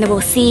remove it, and then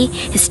we'll see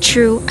his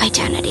true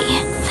identity.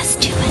 Let's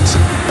do it.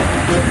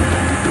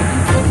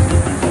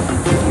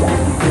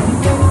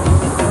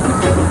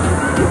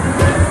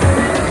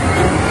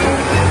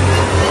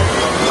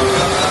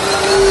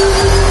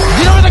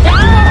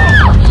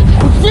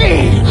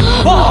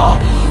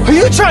 Are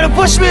you trying to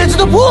push me into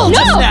the pool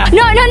just now?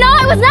 No,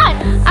 I was not.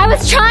 I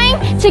was trying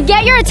to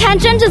get your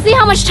attention to see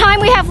how much time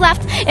we have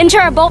left into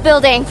our boat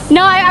building.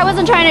 No, I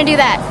wasn't trying to do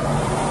that.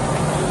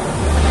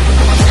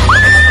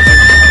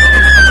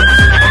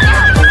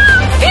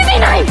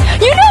 PZ9,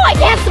 you know I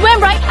can't swim,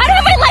 right? I don't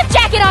have my life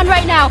jacket on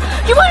right now.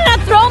 You want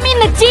to throw me in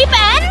the deep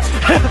end?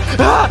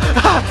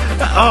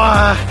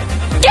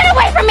 Get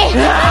away from me!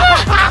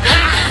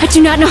 I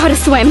do not know how to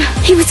swim.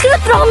 He was gonna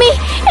throw me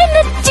in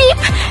the deep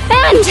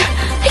end.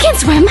 I can't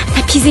swim.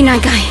 That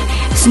PZ9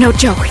 guy is no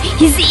joke.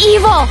 He's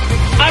evil.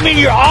 I mean,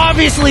 you're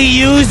obviously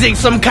using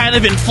some kind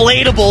of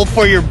inflatable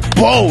for your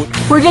boat.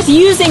 We're just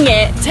using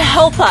it to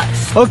help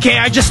us. Okay,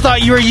 I just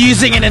thought you were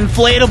using an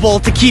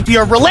inflatable to keep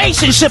your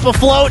relationship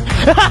afloat.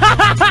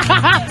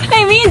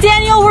 Hey, me and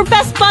Daniel, we're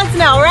best buds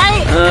now,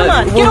 right? Come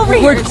on, get over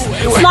here.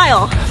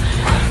 Smile.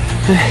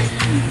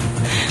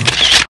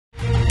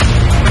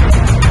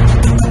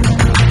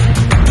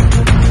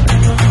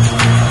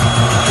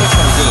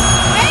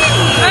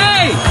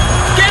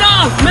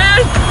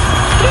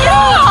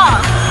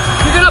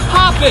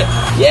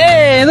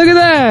 Yay, look at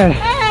that!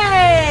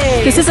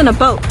 Hey! This isn't a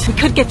boat. We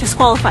could get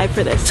disqualified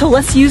for this. So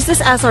let's use this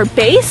as our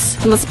base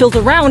and let's build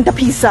around the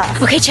pizza.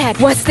 Okay, Chad,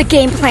 what's the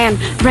game plan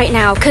right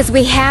now? Because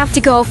we have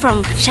to go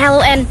from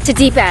shallow end to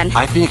deep end.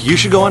 I think you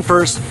should go in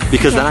first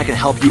because then I can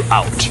help you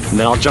out. And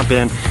then I'll jump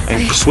in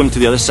and swim to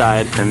the other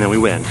side and then we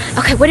win.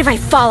 Okay, what if I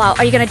fall out?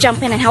 Are you going to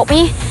jump in and help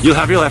me? You'll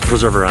have your life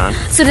preserver on.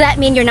 So does that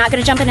mean you're not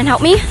going to jump in and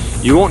help me?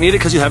 You won't need it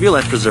because you have your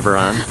life preserver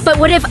on. But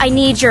what if I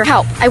need your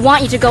help? I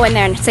want you to go in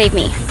there and save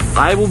me.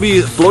 I will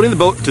be floating the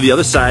boat to the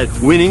other side,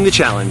 winning the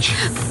challenge.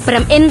 But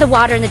I'm in the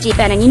water in the deep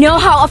end, and you know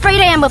how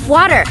afraid I am of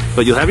water.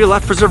 But you'll have your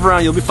life preserver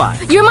on, you'll be fine.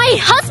 You're my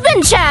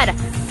husband, Chad!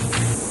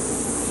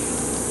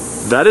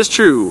 That is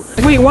true.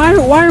 Wait, why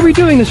are we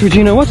doing this,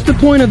 Regina? What's the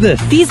point of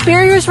this? These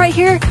barriers right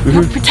here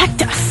help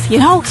protect us, you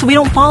know, so we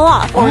don't fall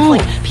off. Or if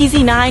like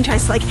PZ9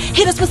 tries to like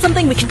hit us with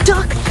something, we can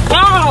duck.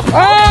 Oh!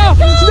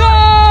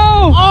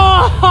 No!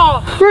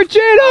 Oh!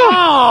 Regina!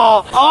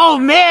 Oh,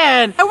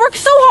 man! I worked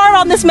so hard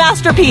on this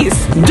masterpiece.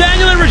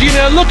 Daniel and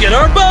Regina, look at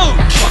our boat!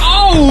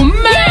 Oh,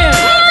 man!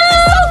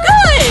 So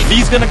good!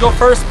 He's gonna go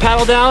first,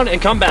 paddle down,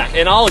 and come back.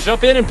 And I'll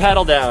jump in and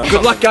paddle down.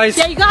 Good luck, guys.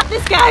 Yeah, you got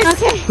this, guys.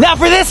 Okay. Now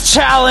for this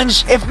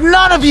challenge, if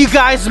none of you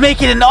guys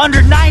make it in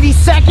under 90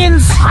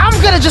 seconds, I'm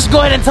gonna just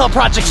go ahead and tell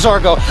Project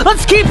Zorgo.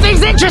 Let's keep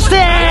things interesting!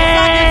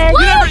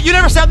 You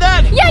never said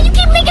that! Yeah, you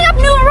keep making up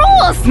new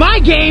rules! My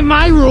game,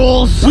 my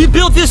rules. We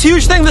built this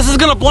huge thing. This is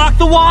gonna block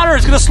the water.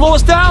 It's gonna slow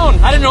us down.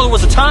 I didn't know there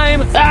was a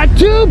time.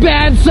 Too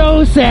bad,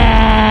 so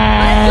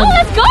sad.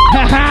 Let's go!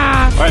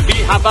 All right, B,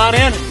 hop on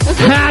in.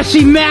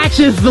 She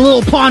matches the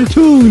little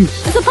pontoons.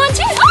 It's a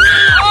pontoon.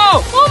 Oh!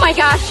 Oh my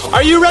gosh.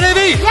 Are you ready,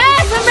 B?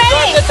 Yes, I'm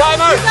ready. Start the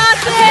timer. Got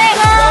this.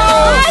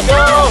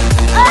 Go.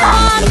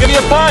 I'll give you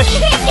a push.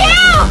 Thank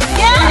you.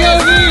 Yeah. Go,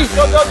 V!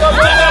 Go.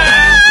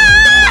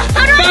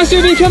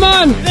 Faster, V, come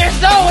on!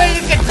 There's no way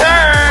you can turn.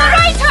 How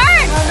do I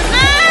turn?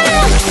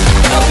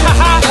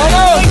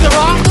 Going the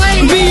wrong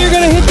way. V, you're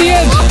gonna hit the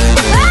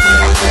edge!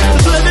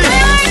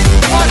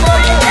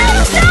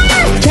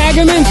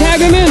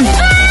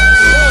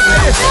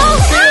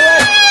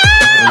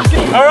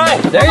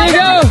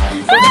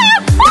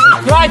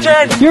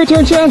 Your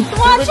turn, Chad.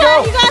 Come on,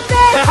 Chad, you got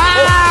this.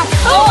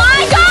 Oh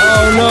my God.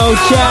 Oh no,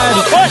 Chad.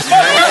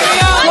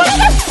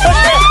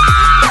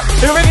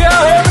 Here we go.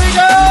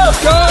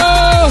 Go!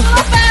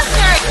 Go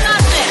faster. You got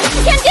this.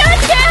 You can do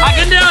it, Chad. I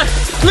can do it.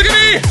 Look at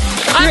me.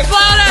 I'm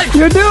floating.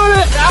 You're doing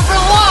it. Not for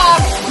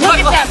long. Look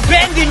at that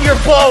bend in your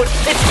boat.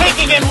 It's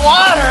taking in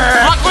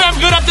water. Luckily,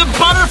 I'm good at the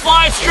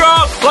butterfly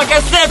stroke. Like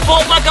I said,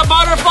 float like a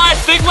butterfly,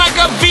 sting like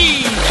a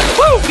bee.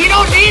 Woo! You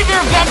know, neither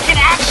of them can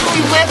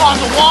actually live on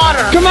the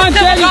water. Come on,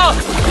 Chad. Go.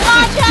 Come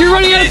on, Chad. You're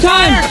running out of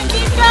time.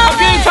 Keep I'm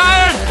going. getting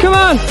tired. Come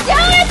on. Do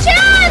it,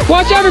 Chad.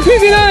 Watch out for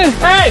PZ9.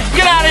 Hey,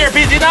 get out of here,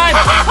 PZ9.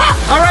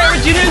 All right,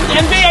 Regina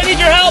and B, I need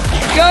your help.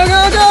 Go,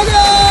 go, go,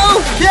 go.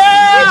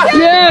 Yeah.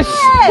 Yes.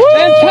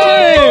 And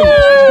time.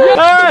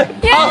 All right.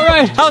 All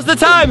right. How's the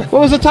time?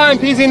 What was the time,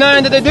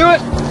 PZ9? Did they do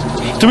it?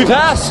 Did we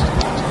pass?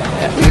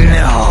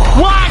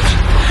 What?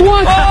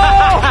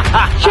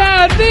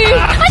 Chad, B.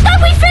 I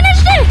thought we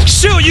finished it.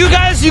 Shoot, you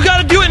guys, you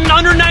gotta do it in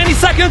under 90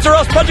 seconds or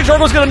else Project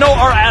Zorgo's gonna know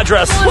our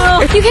address.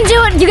 Well, you can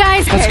do it, you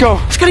guys. Let's go.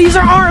 Just gotta use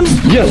our arms.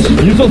 Yes,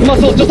 use those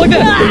muscles just like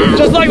that.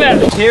 Just like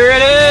that. Here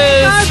it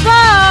is.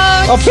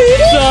 A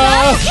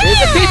pizza.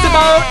 It's a pizza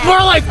boat. More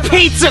like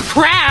pizza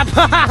crab.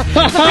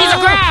 Pizza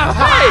crab.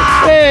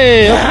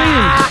 Hey, a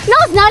bean. No,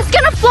 it's not. It's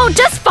gonna float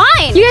just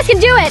fine. You guys can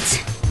do it.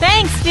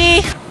 Thanks,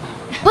 Dee.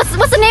 What's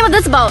the name of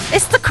this boat?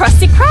 It's the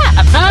Krusty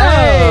Krab.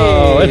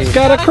 Oh, it's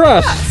got a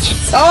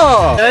crust.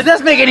 Oh, that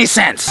doesn't make any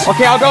sense.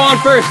 Okay, I'll go on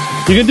first.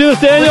 You can do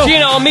this, Daniel.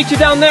 Regina, I'll meet you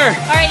down there.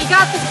 All right, you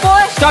got this,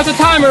 boy. Start the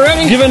timer.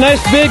 Ready? Give a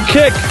nice big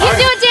kick. You can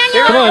do it,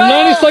 Daniel. Come on,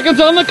 90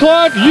 seconds on the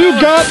clock. You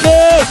got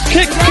this.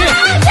 Kick, kick.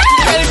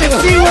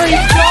 See where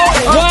he's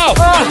going. Wow.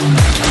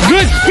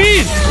 Good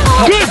speed.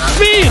 Good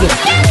speed.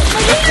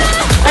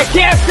 I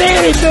can't see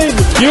anything.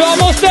 You're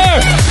almost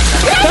there.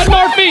 10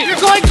 more feet. You're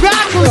going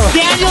backwards,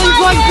 Daniel. You're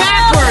going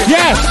backwards.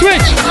 Yeah,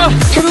 switch.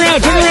 Turn around,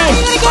 turn around.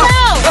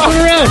 Turn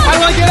around. How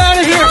do I get out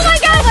of here? Oh my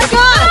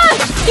God.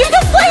 You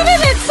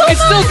deflated it so It's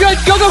still good.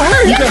 Go, go,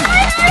 hurry.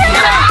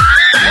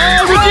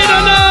 Oh, Regina,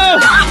 no.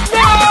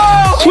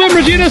 No. Swim,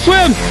 Regina,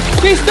 swim.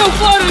 He's still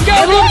floating.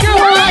 Go, go,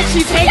 go.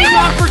 She's hanging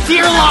on for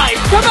dear life.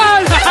 Come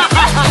on.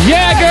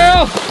 Yeah,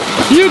 girl.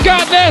 You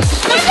got this.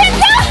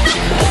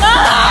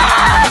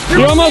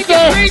 You're almost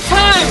there. Great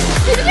time.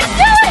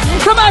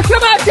 Come on,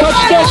 come on, come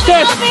on. Touch,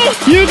 touch,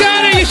 touch. You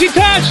got it. You should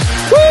touch.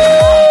 Woo!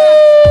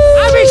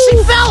 I mean, she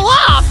fell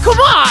off. Come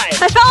on.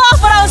 I fell off,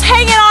 but I was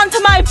hanging on to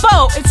my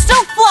boat. It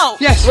still floats.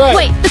 Yes, right.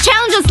 Wait, the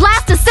challenge is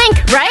last to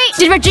sink, right?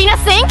 Did Regina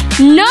sink?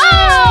 No!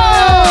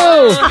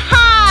 Oh!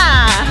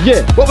 Aha!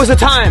 Yeah. What was the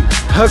time?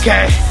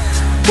 Okay.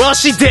 Well,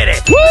 she did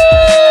it. Woo!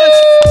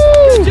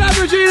 Good job,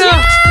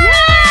 Regina.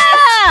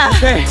 Yeah!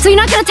 Okay. So you're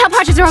not gonna tell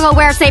Project Zorgo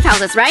where safe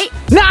house is, right?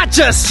 Not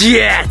just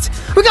yet.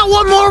 We got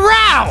one more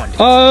round.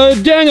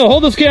 Daniel,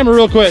 hold this camera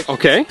real quick.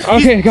 Okay.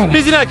 Okay, got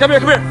it. PZ9, come here,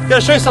 come here.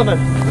 Gotta show you something.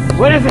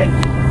 What is it?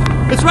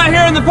 It's right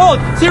here in the boat.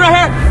 See right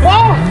here?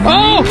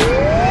 Oh!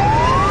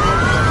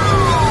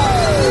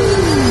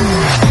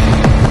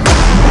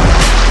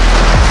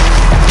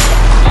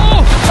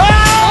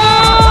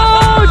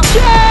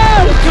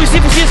 Can we see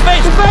his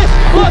face? His face!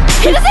 Look!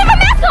 He doesn't have a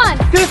mask on!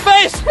 Get his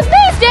face! His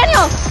face,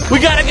 Daniel! We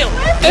gotta get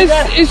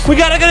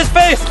his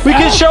face! We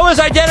can show his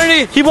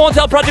identity! He won't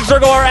tell Project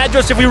Zorgo our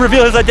address if we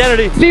reveal his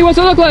identity. B, what's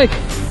it look like?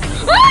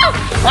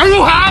 Are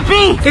you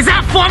happy? Is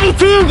that funny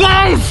to you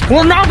guys?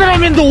 Well, now that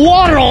I'm in the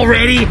water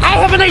already,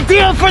 I have an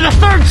idea for the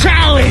third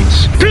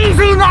challenge.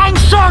 PZ9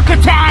 Shark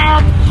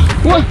Attack!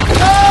 What?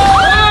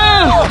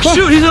 Oh,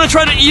 shoot, he's gonna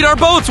try to eat our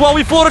boats while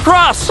we float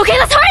across. Okay,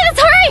 let's hurry, let's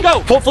hurry!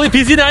 Go! Hopefully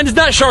PZ9 does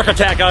not shark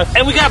attack us.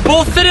 And we got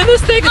both fit in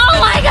this thing. Oh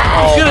my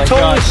gosh! He's gonna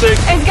totally sink.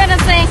 It's gonna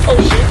sink. Oh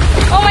shit.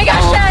 Oh my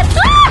gosh, Dad.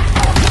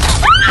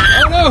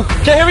 Oh no!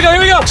 Okay, here we go,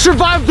 here we go.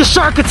 Survive the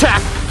shark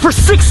attack for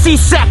 60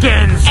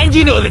 seconds. And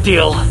you know the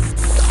deal.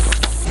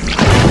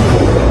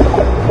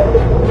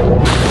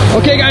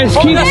 Okay, guys,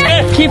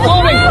 keep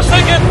floating. We're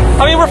sinking.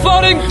 I mean, we're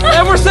floating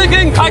and we're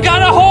sinking. I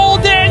got a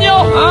hold, Daniel.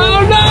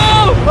 Oh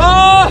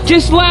no!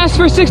 Just last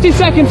for 60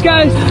 seconds,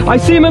 guys. I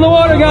see him in the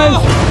water, guys.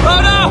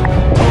 Oh no!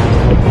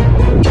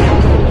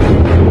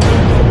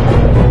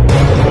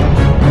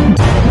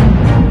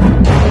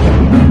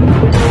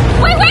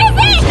 Wait, where is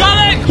he?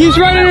 Coming! He's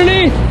right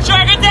underneath.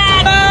 Shark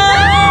attack!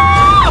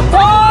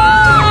 Oh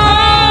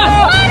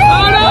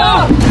no!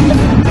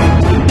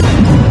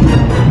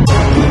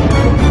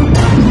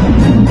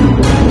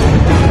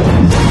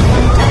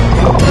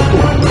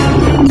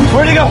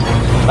 Where'd he go?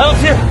 I don't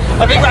see him.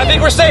 I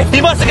think we're safe. He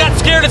must have got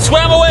scared and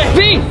swam away.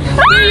 B,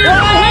 you're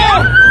right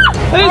here.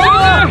 He's right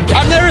there.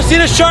 I've never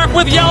seen a shark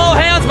with yellow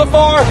hands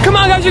before. Come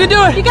on, guys, you can do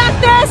it. You got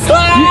this.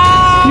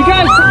 You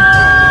guys,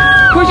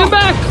 push him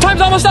back. Time's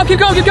almost up. Keep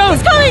going, keep going.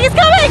 He's coming, he's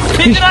coming.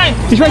 PZ9.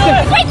 He's right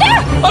there. Right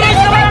there! Oh, no, he's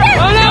right there.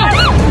 Oh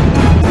no!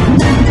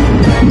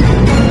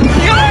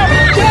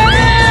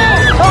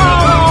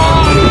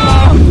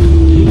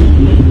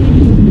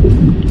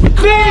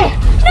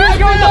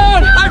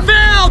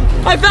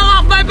 I fell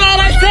off my boat.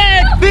 I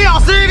sank. B,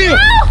 I'll save you.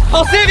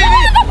 I'll save you.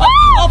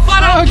 I'll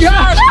fight off the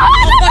shark.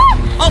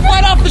 I'll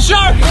fight off the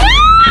shark.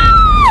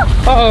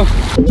 Uh-oh.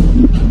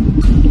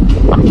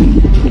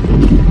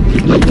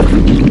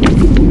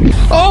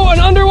 Oh, an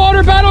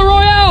underwater battle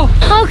royale!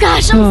 Oh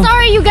gosh, I'm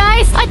sorry, you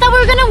guys. I thought we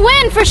were gonna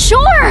win for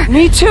sure.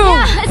 Me too.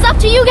 Yeah, it's up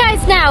to you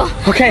guys now.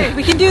 Okay,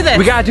 We can do this.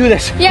 we gotta do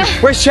this. Yeah.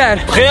 Where's Chad?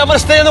 Okay, I'm gonna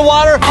stay in the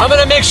water. I'm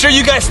gonna make sure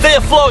you guys stay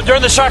afloat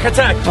during the shark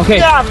attack. Okay.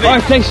 Yeah, All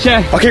right, thanks,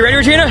 Chad. Okay, ready,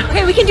 Regina?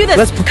 Okay, we can do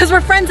this because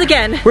we're friends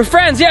again. We're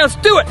friends. Yeah, let's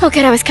do it. Oh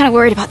good, I was kind of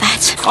worried about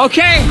that.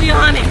 Okay. Be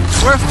on it.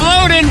 We're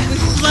floating.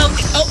 Float.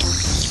 Oh,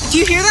 do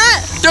you hear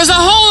that? There's a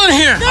hole in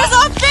here. There's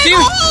a big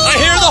hole. I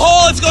hear the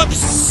hole. It's going.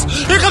 Psst.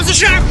 Here comes the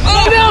shark.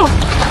 Oh no!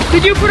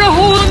 Did you put a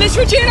hole in this,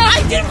 Regina?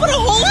 I didn't put a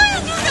hole in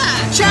it. Do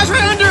that. Chad's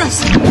right under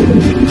us.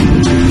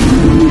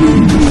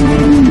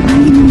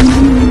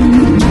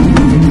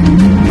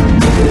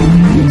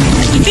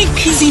 I think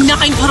PZ9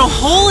 put a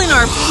hole in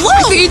our float.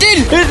 I think he did.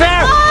 He's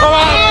there. Come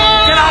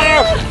on. Get out of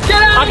here.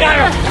 Get out! I got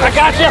her. I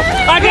got you.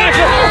 I got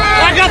you.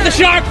 I got the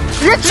shark.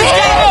 You're cheating!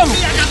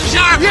 I got the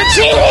shark. You're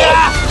cheating!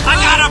 Yeah, I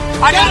got him.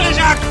 I got the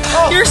shark.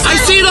 I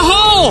see the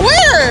hole.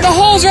 Where? The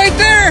hole's right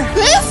there.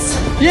 This?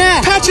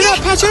 Yeah. Patch it up.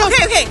 Patch it up.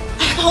 Okay, okay.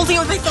 I'm holding it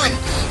with my thumb.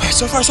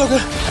 So far, so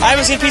good. I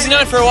haven't seen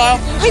PZ9 for a while.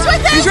 He's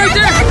right there. He's right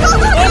there. Go,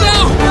 go, go. Oh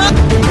no!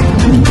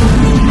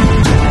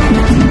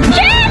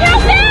 Chad,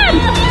 help him!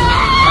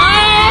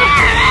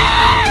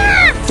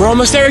 We're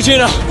almost there,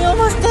 Regina. We're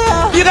almost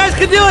there. You guys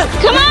can do it.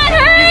 Come on,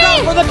 hurry! He's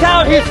out for the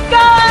count.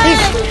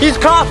 He's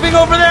coughing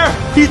over there.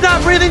 He's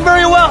not breathing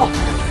very well.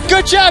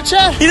 Good job,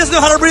 Chad. He doesn't know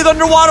how to breathe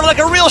underwater like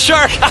a real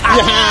shark.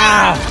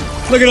 Yeah.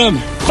 Look at him.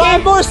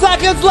 5 more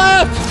seconds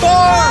left. 4,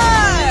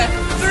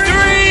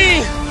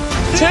 3,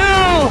 2.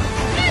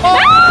 Oh!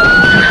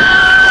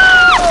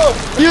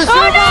 You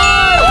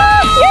survived!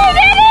 You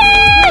did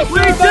it! We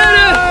did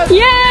it!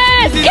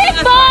 Yes!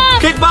 Kick bomb!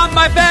 Kick bomb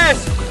my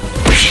face.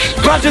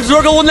 Project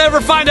Zorgo will never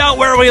find out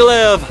where we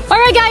live. All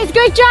right, guys,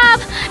 great job.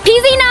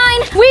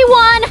 PZ9, we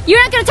won.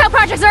 You're not gonna tell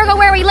Project Zorgo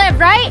where we live,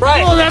 right?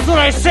 Right. Well, that's what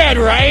I said,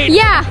 right?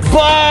 Yeah.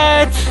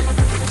 But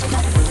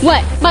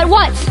What? But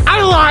what?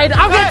 I lied.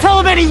 I'm gonna tell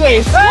him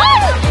anyways. What?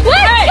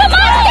 What? Come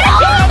on, get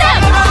hold of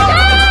them!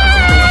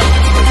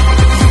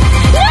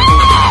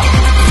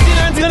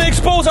 PZ9's gonna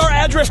expose our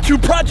address to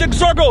Project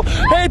Zorgo.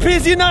 Hey,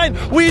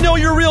 PZ9, we know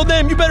your real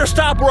name. You better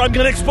stop or I'm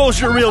gonna expose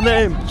your real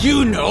name.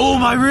 You know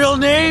my real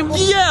name?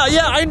 Yeah,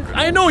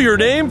 I know your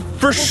name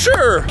for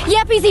sure.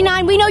 Yeah,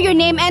 PZ9, we know your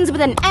name ends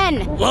with an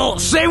N. Well,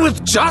 same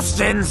with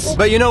Justin's.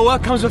 But you know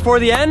what comes before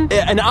the N?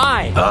 An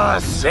I.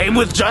 Same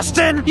with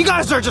Justin? You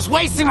guys are just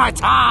wasting my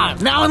time.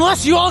 Now,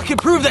 unless you all can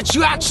prove that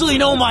you actually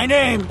know my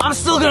name, I'm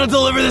still gonna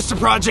deliver this to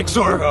Project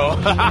Zorgo.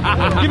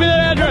 Give me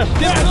that address.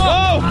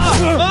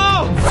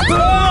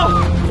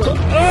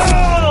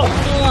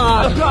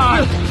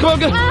 Go,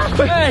 go.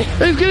 Hey,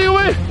 he's getting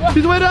away.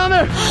 He's way down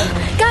there.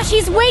 Gosh,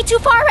 he's way too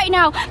far right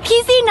now.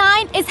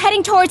 PZ9 is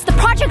heading towards the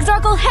Project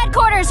Zorgo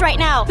headquarters right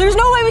now. There's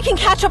no way we can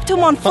catch up to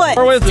him on foot.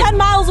 Where is It's it? 10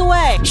 miles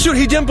away. Shoot,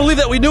 he didn't believe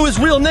that we knew his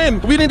real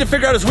name. We need to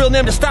figure out his real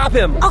name to stop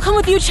him. I'll come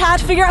with you, Chad,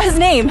 to figure out his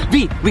name.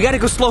 V, we gotta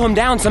go slow him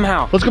down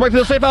somehow. Let's go back to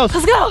the safe house.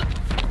 Let's go.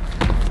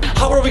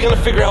 How are we gonna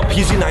figure out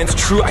PZ9's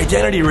true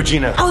identity,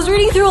 Regina? I was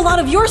reading through a lot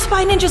of your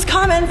Spy Ninjas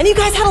comments, and you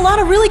guys had a lot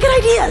of really good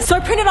ideas. So I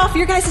printed off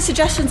your guys'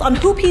 suggestions on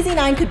who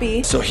PZ9 could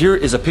be. So here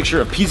is a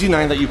picture of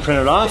PZ9 that you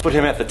printed off. Put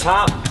him at the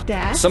top.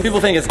 Dax? Some people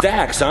think it's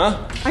Dax, huh?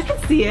 I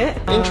can see it.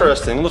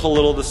 Interesting. Look a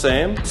little the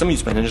same. Some of you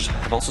Spy Ninjas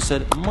have also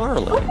said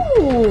Marlin.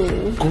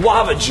 Ooh.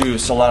 Guava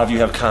juice, a lot of you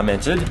have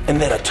commented.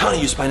 And then a ton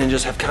of you Spy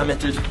Ninjas have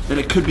commented that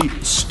it could be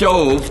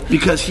Stove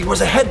because he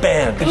wears a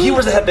headband. And he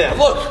wears a headband.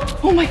 Look.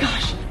 Oh my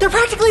gosh. They're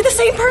practically the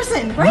same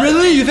person, right?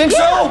 Really? You think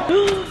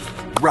so?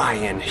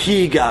 Ryan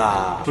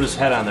Higa. Put his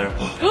head on there.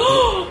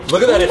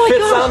 Look at that. It my fits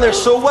gosh. on there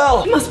so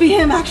well. It must be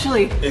him,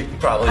 actually. It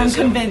probably I'm is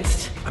him.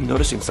 convinced. I'm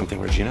noticing something,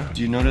 Regina.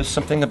 Do you notice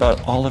something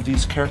about all of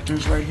these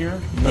characters right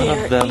here? None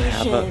They're of them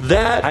have a... Asian.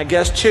 That, I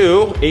guess,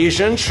 too.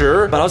 Asian,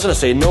 sure. But I was gonna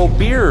say no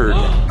beard.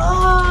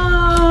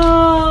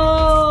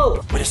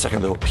 Oh! Wait a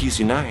second, though.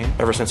 PZ9,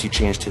 ever since he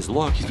changed his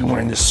look, he's been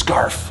wearing this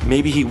scarf.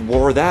 Maybe he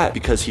wore that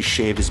because he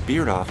shaved his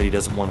beard off and he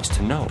doesn't want us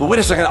to know. But wait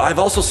a second, I've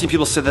also seen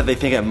people say that they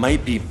think it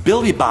might be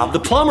Billy Bob the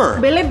plumber.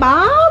 Billy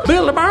Bob?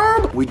 Billy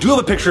Bob? We do have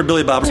a picture of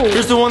Billy Bob.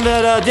 Here's the one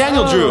that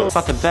Daniel drew. It's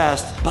not the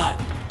best, but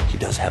he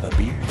does have a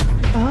beard.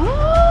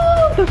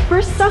 Oh, the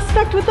first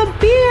suspect with a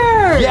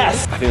beard.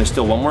 Yes! I think there's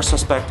still one more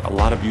suspect. A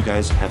lot of you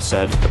guys have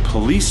said the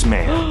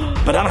policeman.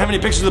 But I don't have any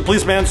pictures of the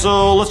policeman,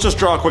 so let's just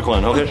draw a quick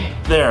one, okay?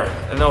 There.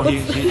 No, he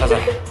has a...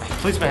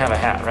 Policemen have a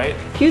hat, right?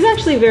 He was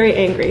actually very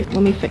angry.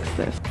 Let me fix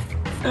this.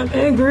 I'm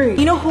angry.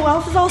 You know who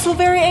else is also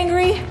very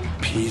angry?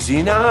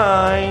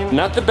 PZ9.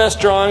 Not the best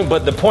drawing,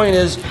 but the point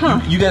is,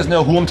 you guys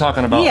know who I'm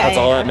talking about. Yeah, That's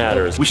all yeah. that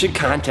matters. We should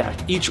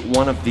contact each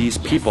one of these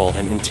people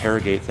and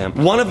interrogate them.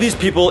 One of these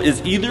people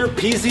is either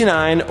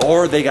PZ9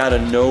 or they gotta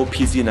know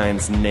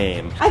PZ9's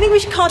name. I think we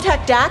should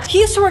contact Dax. He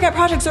used to work at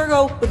Project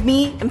Zorgo with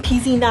me and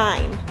PZ9.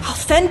 I'll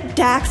send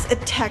Dax a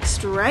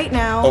text right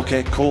now.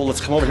 Okay, cool. Let's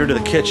come over here to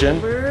the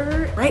kitchen.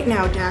 Right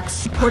now,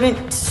 Dax.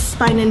 Important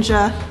Spy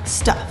Ninja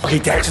stuff. Okay,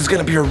 Dax is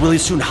gonna be here really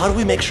soon. How do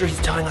we make sure he's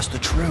telling us the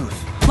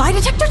truth? Lie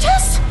detector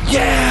test?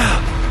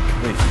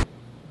 Yeah! Wait,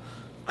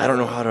 I don't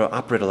know how to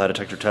operate a lie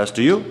detector test,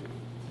 do you?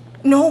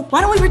 No,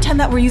 why don't we pretend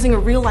that we're using a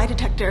real lie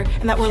detector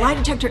and that we're lie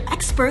detector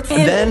experts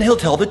And then he'll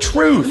tell the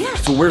truth. Yeah.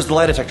 So where's the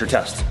lie detector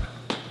test?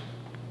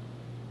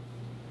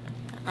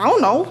 I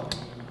don't know.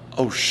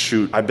 Oh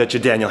shoot, I bet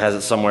you Daniel has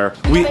it somewhere.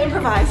 We gotta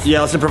improvise.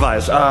 Yeah, let's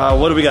improvise.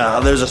 What do we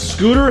got? There's a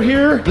scooter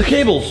here. The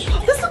cables.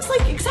 This looks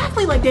like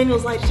exactly like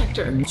Daniel's lie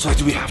detector. So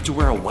do we have to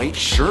wear a white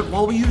shirt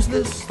while we use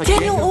this? Like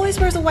Daniel always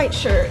wears a white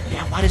shirt.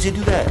 Yeah, why does he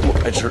do that?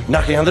 White shirt.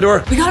 Knocking on the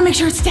door. We gotta make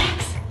sure it's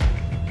Dax.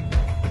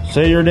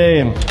 Say your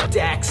name.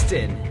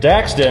 Daxton.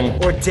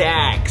 Daxton. Or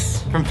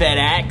Dax from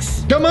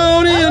FedEx. Come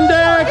on in,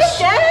 Dax.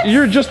 Hey, Dax.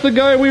 You're just the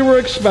guy we were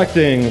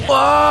expecting.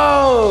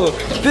 Whoa!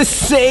 The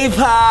safe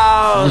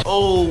house!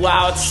 Oh,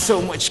 wow, it's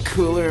so much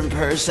cooler in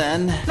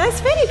person. Nice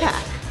fanny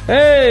pack.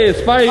 Hey,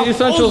 Spy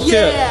Essentials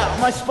kit. Yeah,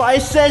 my Spy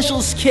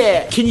Essentials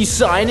kit. Can you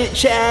sign it,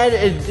 Chad?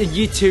 And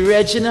you too,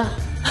 Regina?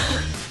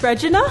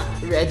 Regina?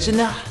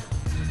 Regina?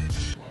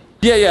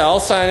 Yeah, I'll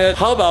sign it.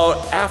 How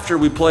about after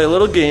we play a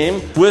little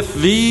game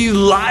with the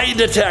lie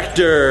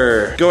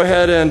detector? Go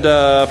ahead and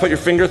put your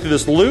finger through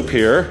this loop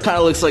here. Kind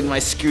of looks like my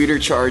scooter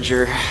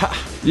charger.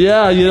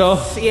 Yeah, you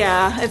know.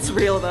 Yeah, it's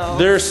real though.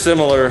 They're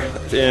similar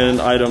in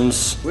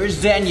items.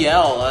 Where's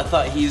Danielle? I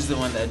thought he's the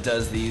one that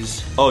does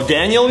these. Oh,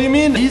 Daniel, you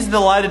mean? He's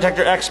the lie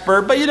detector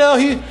expert, but you know,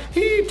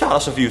 he taught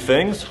us a few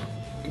things.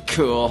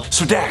 Cool.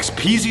 So Dax,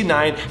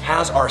 PZ9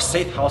 has our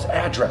safe house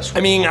address.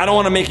 I mean, I don't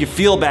want to make you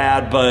feel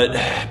bad, but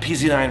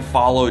PZ9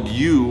 followed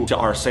you to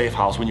our safe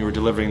house when you were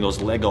delivering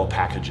those Lego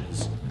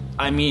packages.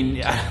 I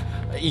mean,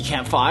 you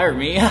can't fire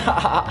me.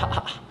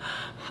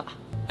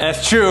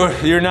 That's true,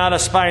 you're not a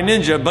spy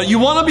ninja, but you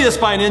want to be a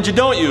spy ninja,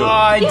 don't you? Oh,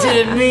 I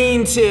didn't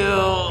mean to.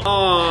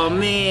 Oh,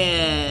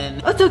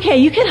 man. It's okay,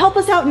 you can help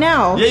us out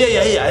now.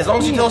 Yeah. As long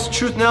as you tell us the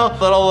truth now,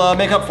 that'll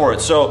make up for it.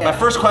 So my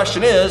first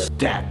question is,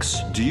 Dax,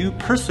 do you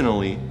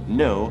personally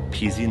know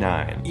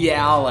PZ9?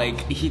 Yeah,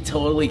 like, he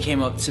totally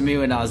came up to me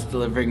when I was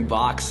delivering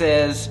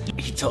boxes.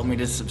 He told me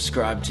to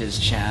subscribe to his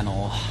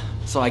channel.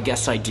 So I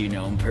guess I do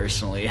know him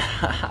personally.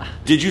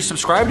 Did you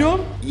subscribe to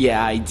him?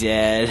 Yeah, I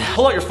did.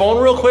 Pull out your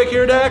phone real quick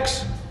here,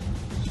 Dax.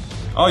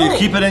 Oh, you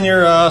keep it in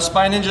your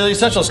Spy Ninja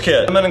Essentials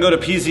kit. I'm gonna go to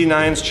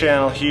PZ9's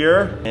channel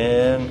here,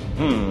 and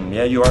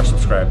yeah, you are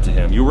subscribed to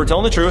him. You were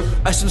telling the truth.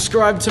 I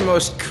subscribe to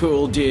most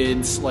cool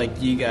dudes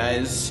like you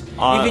guys.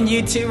 Even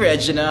you too,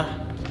 Regina.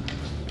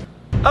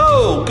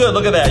 Oh, good,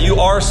 look at that. You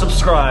are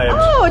subscribed.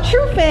 Oh, a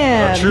true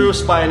fan. A true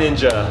Spy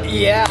Ninja.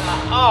 Yeah.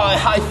 Oh,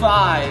 high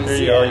fives. There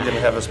you go, you can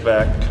have us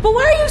back. But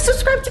why are you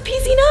subscribed to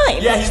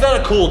PZ9? Yeah, he's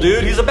not a cool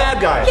dude, he's a bad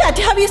guy. Yeah,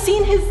 have you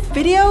seen his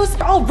videos?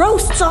 They're all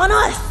roasts on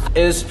us.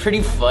 It was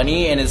pretty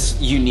funny and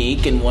it's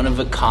unique and one of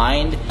a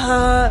kind.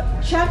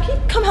 Chad, can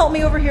you come help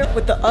me over here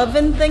with the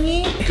oven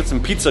thingy? Get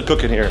some pizza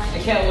cooking here. I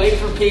can't wait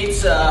for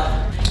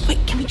pizza. Wait,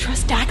 can we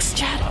trust Dax,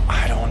 Chad?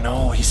 I don't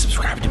know, he's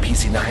subscribed to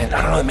PZ9.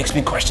 I don't know, it makes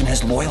me question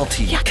his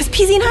loyalty. Yeah, because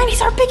PZ9,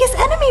 he's our biggest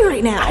enemy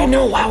right now. I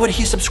know, why would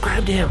he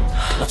subscribe to him?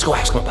 Let's go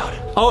ask him about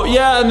it. Oh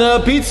yeah, and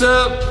the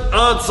pizza,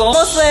 it's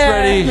almost there.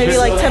 ready. Maybe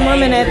like 10 more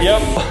minutes.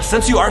 Yep.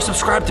 Since you are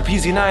subscribed to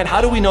PZ9,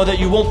 how do we know that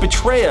you won't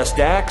betray us,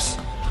 Dax?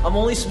 I'm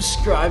only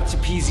subscribed to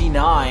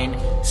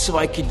PZ9 so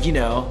I could, you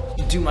know,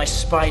 do my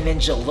Spy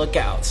Ninja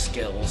lookout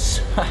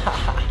skills.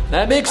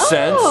 That makes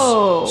sense.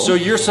 So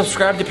you're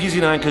subscribed to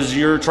PZ9 because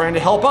you're trying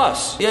to help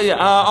us. Yeah.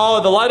 Oh,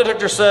 the lie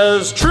detector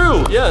says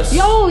true. Yes.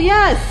 Yo,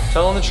 yes.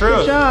 Telling the truth.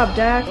 Good job,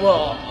 Dax.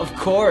 Well, of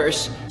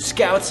course,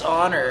 Scout's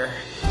honor.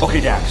 Okay,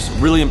 Dax,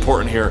 really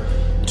important here.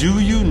 Do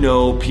you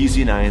know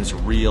PZ9's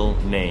real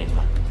name?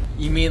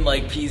 You mean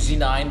like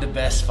PZ9, the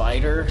best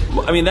fighter?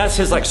 I mean, that's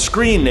his like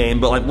screen name,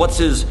 but like what's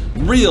his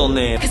real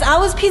name? Because I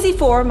was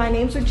PZ4, my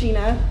name's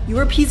Regina. You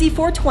were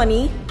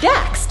PZ420,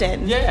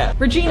 Daxton. Yeah.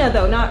 Regina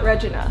though, not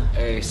Regina.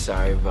 Hey,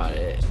 sorry about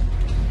it,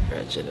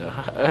 Regina.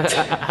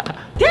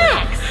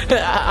 Dax!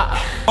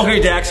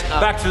 Okay, Dax,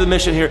 back to the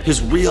mission here.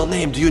 His real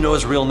name, do you know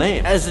his real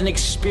name? As an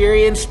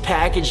experienced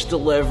package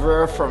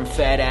deliverer from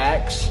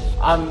FedEx,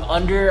 I'm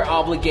under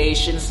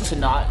obligations to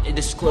not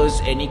disclose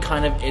any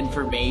kind of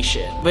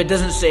information. But it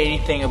doesn't say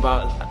anything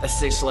about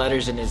 6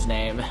 letters in his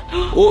name.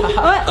 What?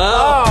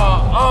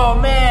 Oh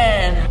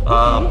man.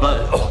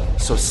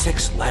 So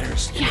 6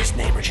 letters in his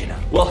name, Regina.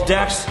 Well,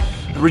 Dax,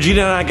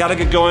 Regina and I gotta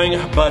get going,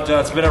 but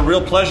it's been a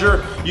real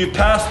pleasure. You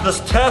passed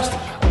this test.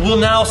 We'll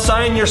now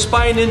sign your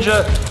Spy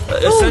Ninja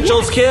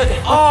Essentials kit.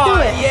 Oh,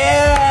 do it.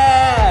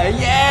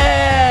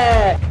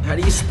 yeah. How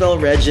do you spell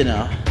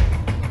Regina?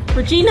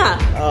 Regina.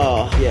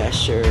 Oh, yeah,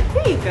 sure.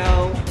 There you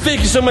go.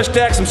 Thank you so much,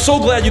 Dax. I'm so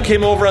glad you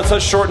came over on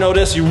such short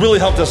notice. You really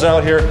helped us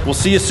out here. We'll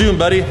see you soon,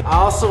 buddy. I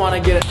also want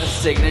to get a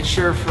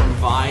signature from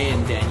Vi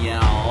and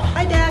Danielle.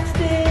 Hi,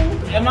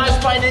 Daxton. Am I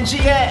Spy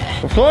Ninja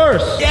yet? Of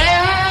course.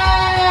 Yeah!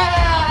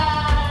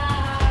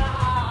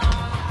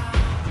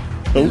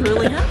 He's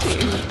really happy.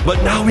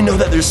 But now we know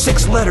that there's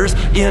 6 letters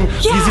in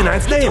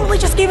PZ9's he name. totally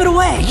just gave it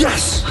away.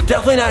 Yes,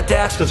 definitely not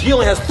Dax, because he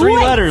only has 3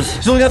 Wait. letters.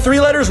 He's only got 3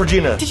 letters,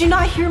 Regina. Did you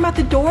not hear him at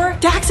the door?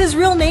 Dax's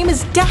real name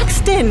is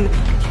Daxton.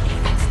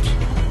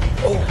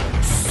 Oh.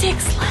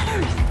 6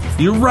 letters.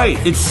 You're right.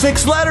 It's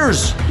 6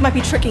 letters. He might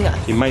be tricking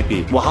us. He might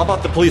be. Well, how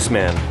about the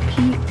policeman?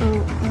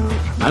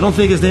 P-O-O. I don't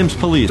think his name's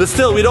Police. But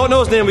still, we don't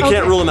know his name. We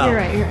can't rule him out. You're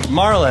right, you're right.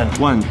 Marlon.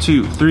 1,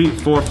 2, 3,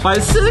 4,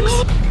 5, 6. Are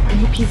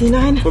you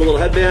PZ9? Put a little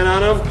headband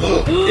on him.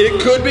 It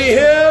could be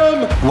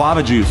him.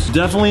 Guava juice.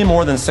 Definitely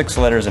more than 6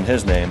 letters in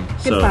his name.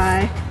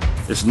 Goodbye.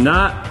 So it's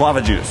not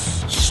guava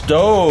juice.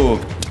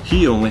 Stove.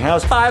 He only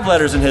has 5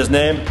 letters in his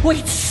name.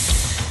 Wait.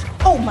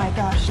 Oh my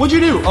gosh. What'd you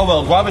do? Oh,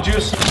 well, guava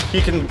juice. He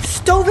can...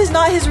 Stove is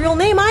not his real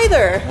name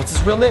either. What's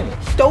his real name?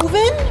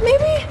 Stoven,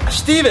 maybe?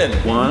 Steven.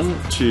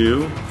 1,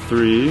 2,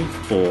 3,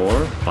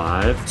 4,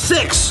 5,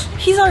 6.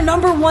 He's our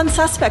 #1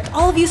 suspect.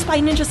 All of you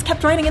Spy Ninjas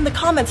kept writing in the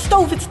comments,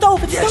 Stove, it's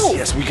Stove, it's Stove.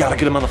 Yes, we gotta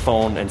get him on the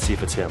phone and see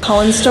if it's him.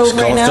 Calling Stove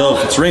right now.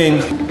 Stove, it's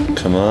ring.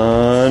 Come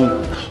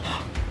on.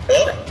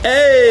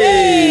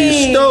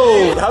 Hey,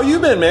 Stove. How you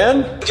been,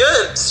 man?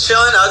 Good, just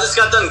chilling. I just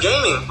got done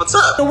gaming. What's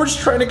up? So we're just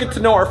trying to get to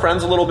know our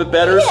friends a little bit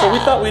better, so we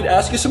thought we'd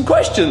ask you some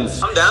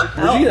questions. I'm down.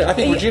 Regina, I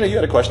think Regina, you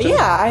had a question.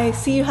 Yeah, I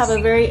see you have a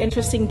very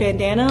interesting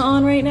bandana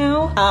on right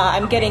now.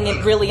 I'm getting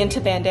really into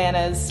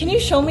bandanas. Can you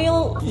show me a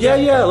little?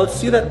 Yeah, let's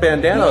see that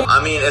bandana.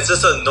 I mean, it's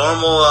just a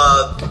normal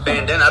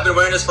bandana. I've been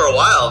wearing this for a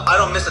while. I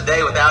don't miss a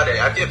day without it.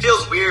 It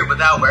feels weird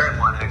without wearing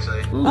one,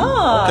 actually.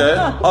 Oh,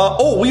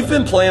 okay. We've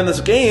been playing this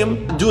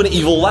game, do an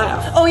evil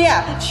laugh. Oh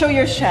yeah, show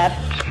your Chad.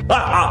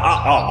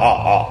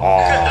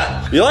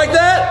 You like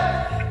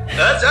that?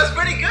 That's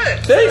pretty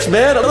good. Thanks,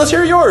 man. Let's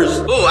hear yours.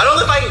 Ooh, I don't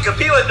know if I can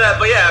compete with that,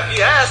 but yeah, if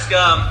you ask,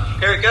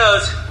 here it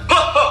goes.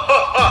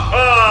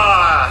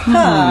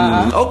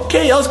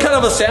 Okay, that was kind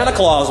of a Santa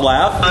Claus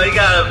laugh. You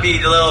gotta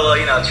be a little,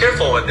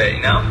 cheerful with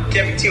it, Can't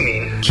be too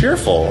mean.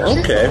 Cheerful,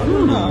 okay.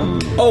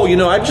 Oh,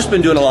 I've just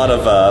been doing a lot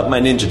of my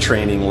ninja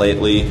training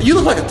lately. You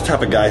look like the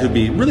type of guy who'd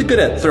be really good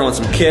at throwing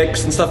some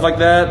kicks and stuff like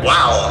that.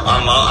 Wow,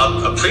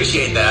 I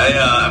appreciate that.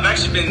 I've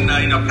actually been,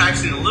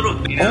 practicing a little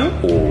bit,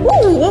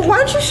 Ooh, well, why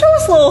don't you show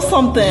us a little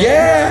something?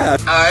 Yeah.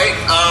 All right.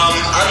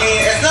 I mean,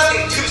 it's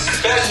nothing too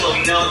special,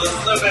 Just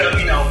a little bit of,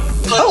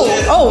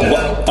 punches.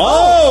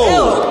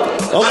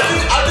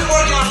 I've been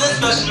working on this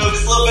special move.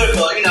 Just a little bit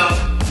of,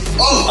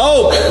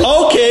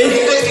 okay.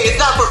 It's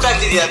not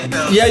perfected yet.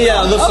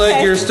 Yeah. Looks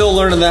like you're still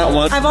learning that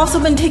one. I've also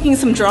been taking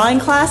some drawing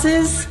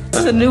classes.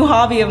 It's a new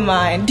hobby of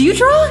mine. Do you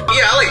draw?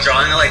 Yeah, I like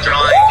drawing.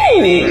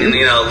 Painting,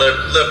 and a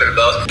little bit of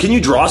both. Can you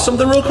draw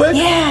something real quick?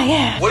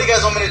 Yeah. What do you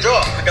guys want me to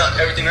draw? I got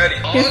everything ready.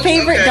 Your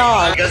favorite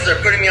dog. I guess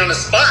they're putting me on the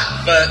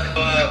spot, but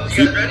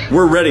you guys ready?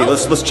 We're ready.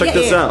 Let's check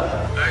this out.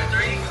 All right,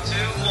 3,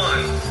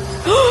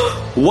 2,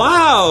 1.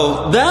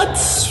 Wow,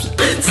 that's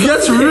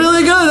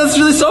really good. That's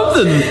really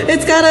something.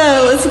 It's got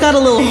a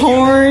little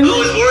horn. I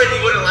was worried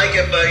you wouldn't like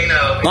it, but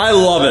I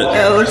love it.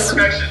 It looks.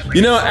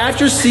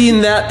 After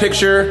seeing that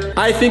picture,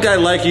 I think I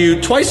like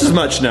you twice as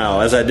much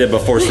now as I did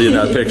before seeing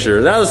that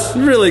picture. That was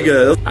really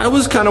good. I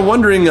was kind of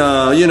wondering,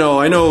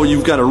 I know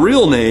you've got a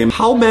real name.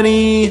 How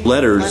many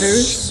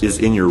letters is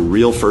in your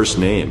real first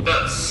name?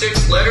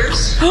 6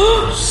 letters.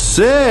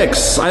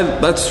 6.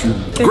 That's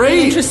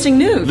great. Interesting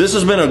news. This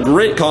has been a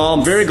great call.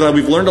 I'm very glad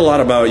we've learned a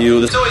lot about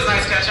you. It's always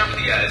nice catching up with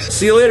you guys.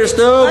 See you later,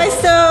 Stove. Bye,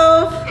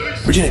 Stove.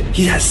 Regina,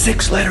 he has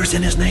 6 letters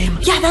in his name.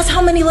 Yeah, that's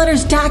how many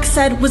letters Dax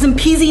said was in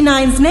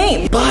PZ9's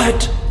name.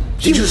 But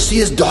did you see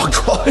his dog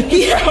drawing?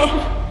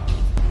 Yeah.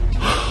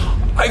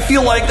 I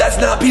feel like that's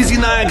not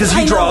PZ9 because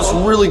he draws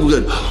really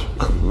good.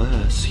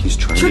 Unless he's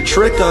trying to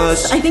trick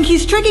us. I think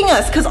he's tricking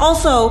us because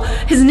also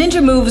his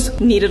ninja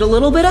moves needed a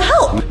little bit of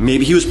help.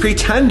 Maybe he was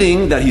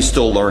pretending that he's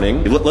still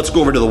learning. Let's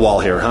go over to the wall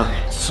here, huh?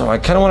 So I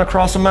kind of want to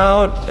cross him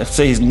out and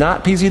say he's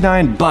not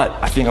PZ9, but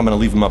I think I'm going to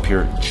leave him up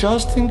here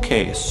just in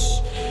case.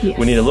 Yes.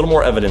 We need a little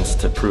more evidence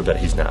to prove that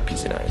he's not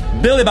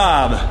PZ9. Billy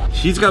Bob.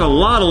 He's got a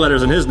lot of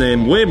letters in his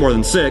name, way more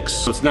than 6.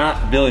 So it's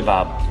not Billy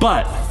Bob.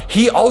 But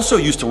he also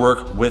used to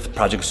work with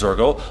Project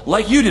Zorgo,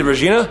 like you did,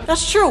 Regina.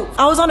 That's true.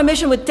 I was on a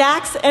mission with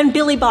Dax and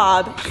Billy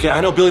Bob. Okay,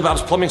 I know Billy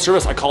Bob's plumbing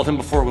service. I called him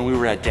before when we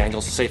were at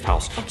Daniel's safe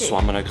house. Okay. So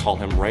I'm gonna call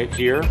him right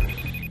here.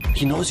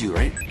 He knows you,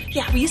 right?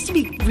 Yeah, we used to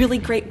be really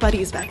great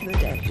buddies back in the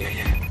day. Yeah.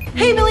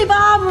 Hey, Billy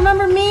Bob,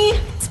 remember me?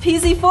 It's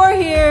PZ4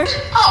 here.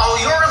 Oh,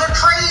 you're the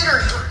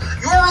traitor.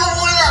 You're the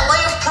one that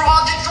left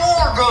Project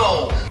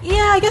Zorgo.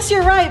 Yeah, I guess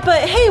you're right,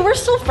 but hey, we're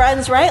still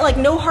friends, right? Like,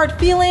 no hard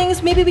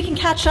feelings. Maybe we can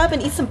catch up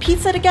and eat some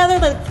pizza together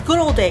like the good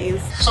old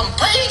days. Some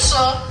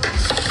pizza?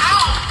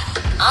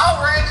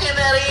 I reckon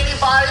that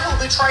anybody who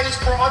betrays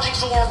Project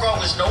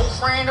Zorgo is no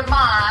friend of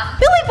mine.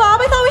 Billy Bob,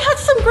 I thought we had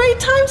some great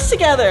times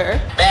together.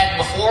 Back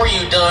before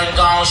you done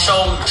gone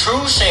show your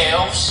true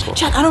selves.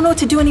 Chad, I don't know what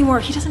to do anymore.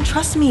 He doesn't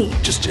trust me.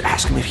 Just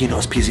ask him if he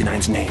knows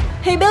PZ9's name.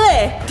 Hey,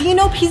 Billy, do you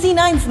know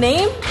PZ9's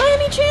name by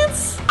any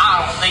chance?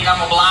 I don't think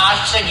I'm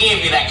obliged to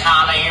give you that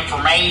kind of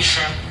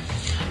information.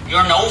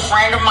 You're no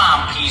friend of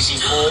mine,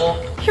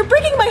 PZ4. You're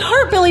breaking my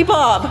heart, Billy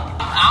Bob.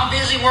 I'm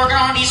busy working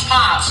on these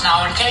pipes.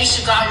 Now, in case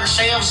you got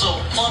yourselves a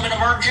plumbing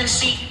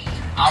emergency,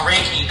 I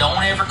reckon you don't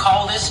ever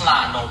call this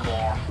line no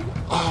more.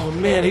 Oh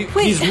man,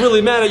 he's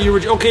really mad at you.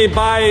 Okay,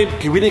 bye.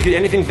 Okay, we didn't get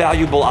anything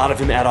valuable out of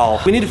him at all.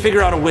 We need to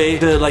figure out a way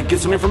to get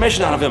some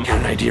information out of him. Got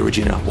an idea,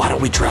 Regina. Why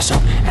don't we dress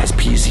up as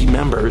PZ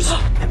members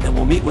and then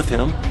we'll meet with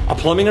him, a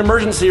plumbing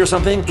emergency or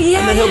something, and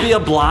then he'll be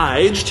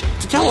obliged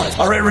to tell us.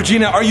 All right,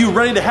 Regina, are you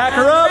ready to hack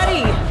her up?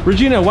 Ready.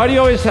 Regina, why do you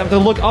always have to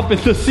look up at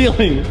the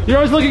ceiling? You're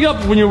always looking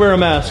up when you wear a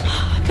mask.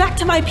 Back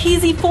to my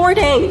PZ4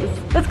 days.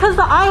 It's because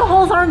the eye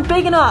holes aren't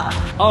big enough.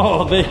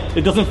 Oh,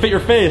 it doesn't fit your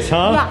face,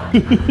 huh?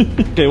 Yeah.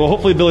 Okay, well,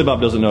 hopefully Billy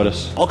Bob doesn't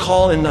notice. I'll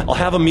call and I'll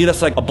have him meet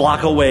us like a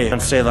block away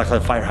and say like the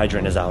fire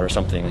hydrant is out or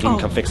something. He can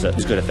come fix it.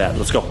 He's good at that.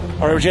 Let's go.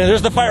 All right, Regina,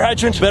 there's the fire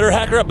hydrant. Better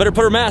hack her up. Better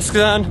put her mask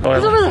on. He's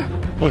over there.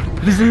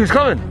 He's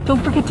coming.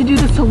 Don't forget to do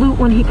the salute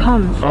when he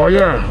comes. Oh,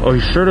 yeah. Oh,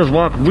 he sure does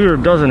walk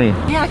weird, doesn't he?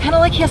 Yeah, kind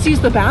of like he has to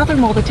use the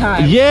bathroom all the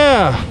time.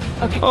 Yeah.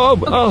 Okay.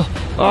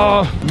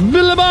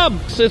 Billy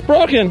Bob, it's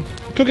broken.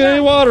 Cooking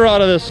any water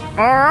out of this.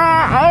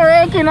 I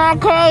reckon I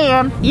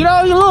can. You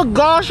know, you look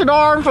gosh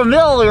darn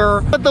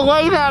familiar, but the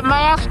way that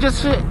mask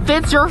just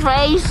fits your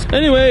face.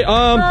 Anyway,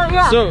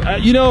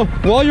 you know,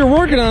 while you're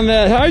working on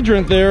that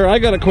hydrant there, I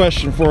got a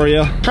question for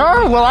you.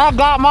 Sure, well, I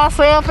got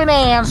myself an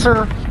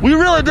answer. We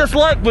really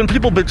dislike when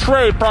people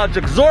betray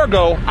Project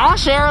Zorgo. I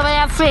share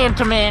that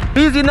sentiment.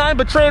 PZ9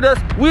 betrayed us.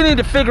 We need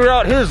to figure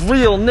out his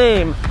real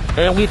name.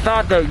 And we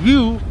thought that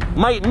you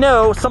might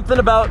know something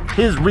about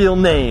his real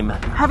name.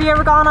 Have you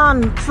ever gone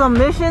on some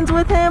missions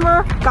with him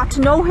or got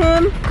to know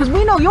him? Because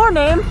we know your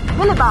name,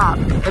 Billy Bob.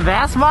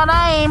 That's my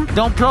name.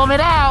 Don't plum it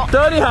out.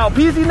 So anyhow,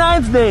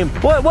 PZ9's name.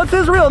 What's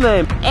his real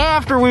name?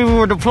 After we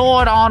were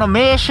deployed on a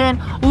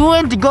mission, we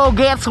went to go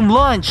get some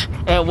lunch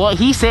at what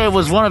he said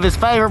was one of his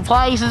favorite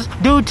places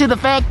due to the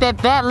fact that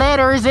that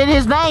letter is in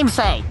his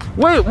namesake.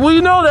 Wait,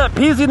 we know that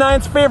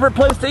PZ9's favorite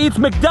place to eat's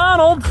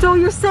McDonald's. So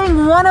you're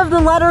saying one of the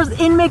letters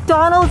in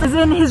McDonald's is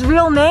in his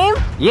real name?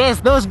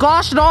 Yes, those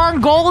gosh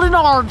darn golden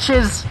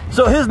arches.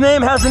 So his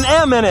name has an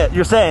M in it,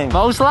 you're saying?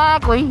 Most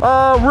likely.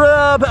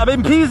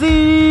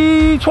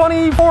 PZ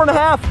 24 and a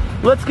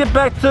half. Let's get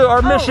back to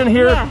our mission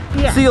here.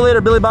 Yeah. See you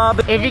later, Billy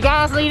Bob. If you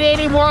guys need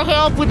any more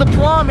help with the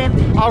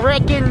plumbing, I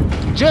reckon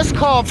just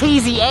call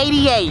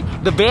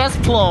PZ88, the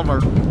best plumber.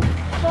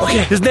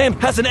 Okay, his name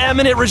has an M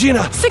in it,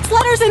 Regina. 6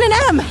 letters and an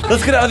M.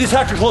 Let's get out of these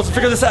hacker clothes and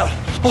figure this out.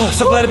 Oh,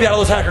 so glad to be out of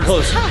those hacker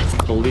clothes.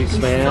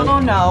 Policeman. Oh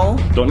no.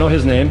 Don't know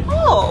his name.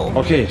 Oh.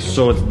 Okay,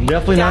 so it's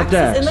definitely not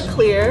Dax. Is in the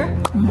clear.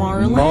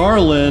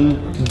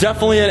 Marlin.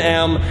 Definitely an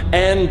M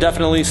and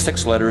definitely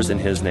 6 letters in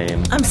his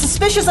name. I'm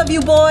suspicious of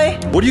you, boy.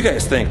 What do you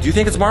guys think? Do you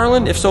think it's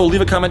Marlin? If so,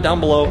 leave a comment down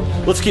below.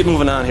 Let's keep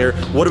moving on here.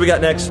 What do we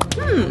got next?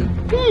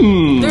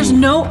 There's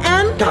no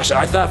M? Gosh,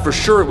 I thought for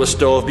sure it was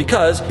Stove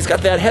because he's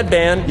got that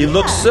headband. He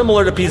looks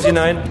similar to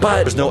PZ9,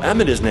 but there's no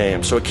M in his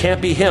name, so it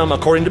can't be him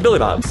according to Billy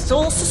Bob.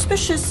 Still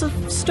suspicious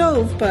of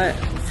Stove, but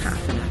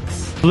half an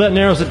X. So that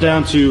narrows it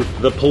down to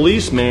the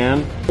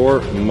policeman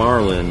or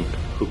Marlin,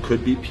 who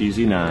could be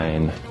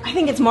PZ9. I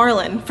think it's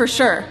Marlin, for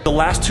sure. The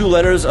last 2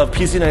 letters of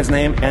PZ9's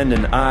name end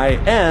in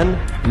I-N.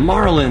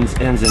 Marlin's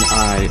ends in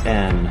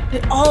I-N.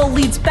 It all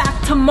leads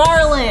back to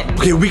Marlin.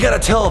 Okay, we gotta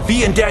tell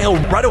V and Daniel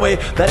right away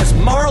that it's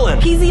Marlin.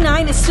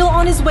 PZ9 is still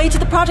on his way to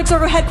the Project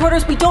Zorgo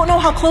headquarters. We don't know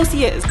how close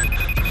he is.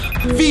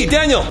 V,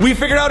 Daniel, we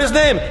figured out his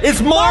name.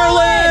 It's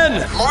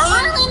Marlin!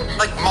 Marlin?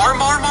 Like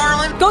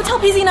Marlin? Go tell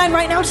PZ9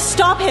 right now to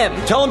stop him.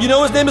 Tell him you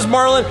know his name is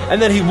Marlin,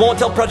 and then he won't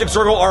tell Project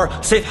Zorgo our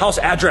safe house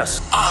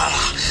address.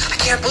 I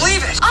can't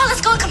believe it. Oh, let's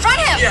go and confront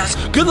him. Yes.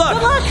 Good luck.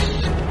 Good luck.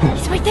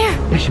 He's right there.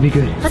 That should be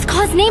good. Let's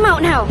call his name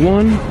out now.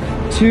 1,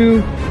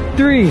 2,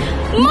 3.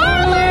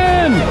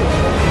 Marlin!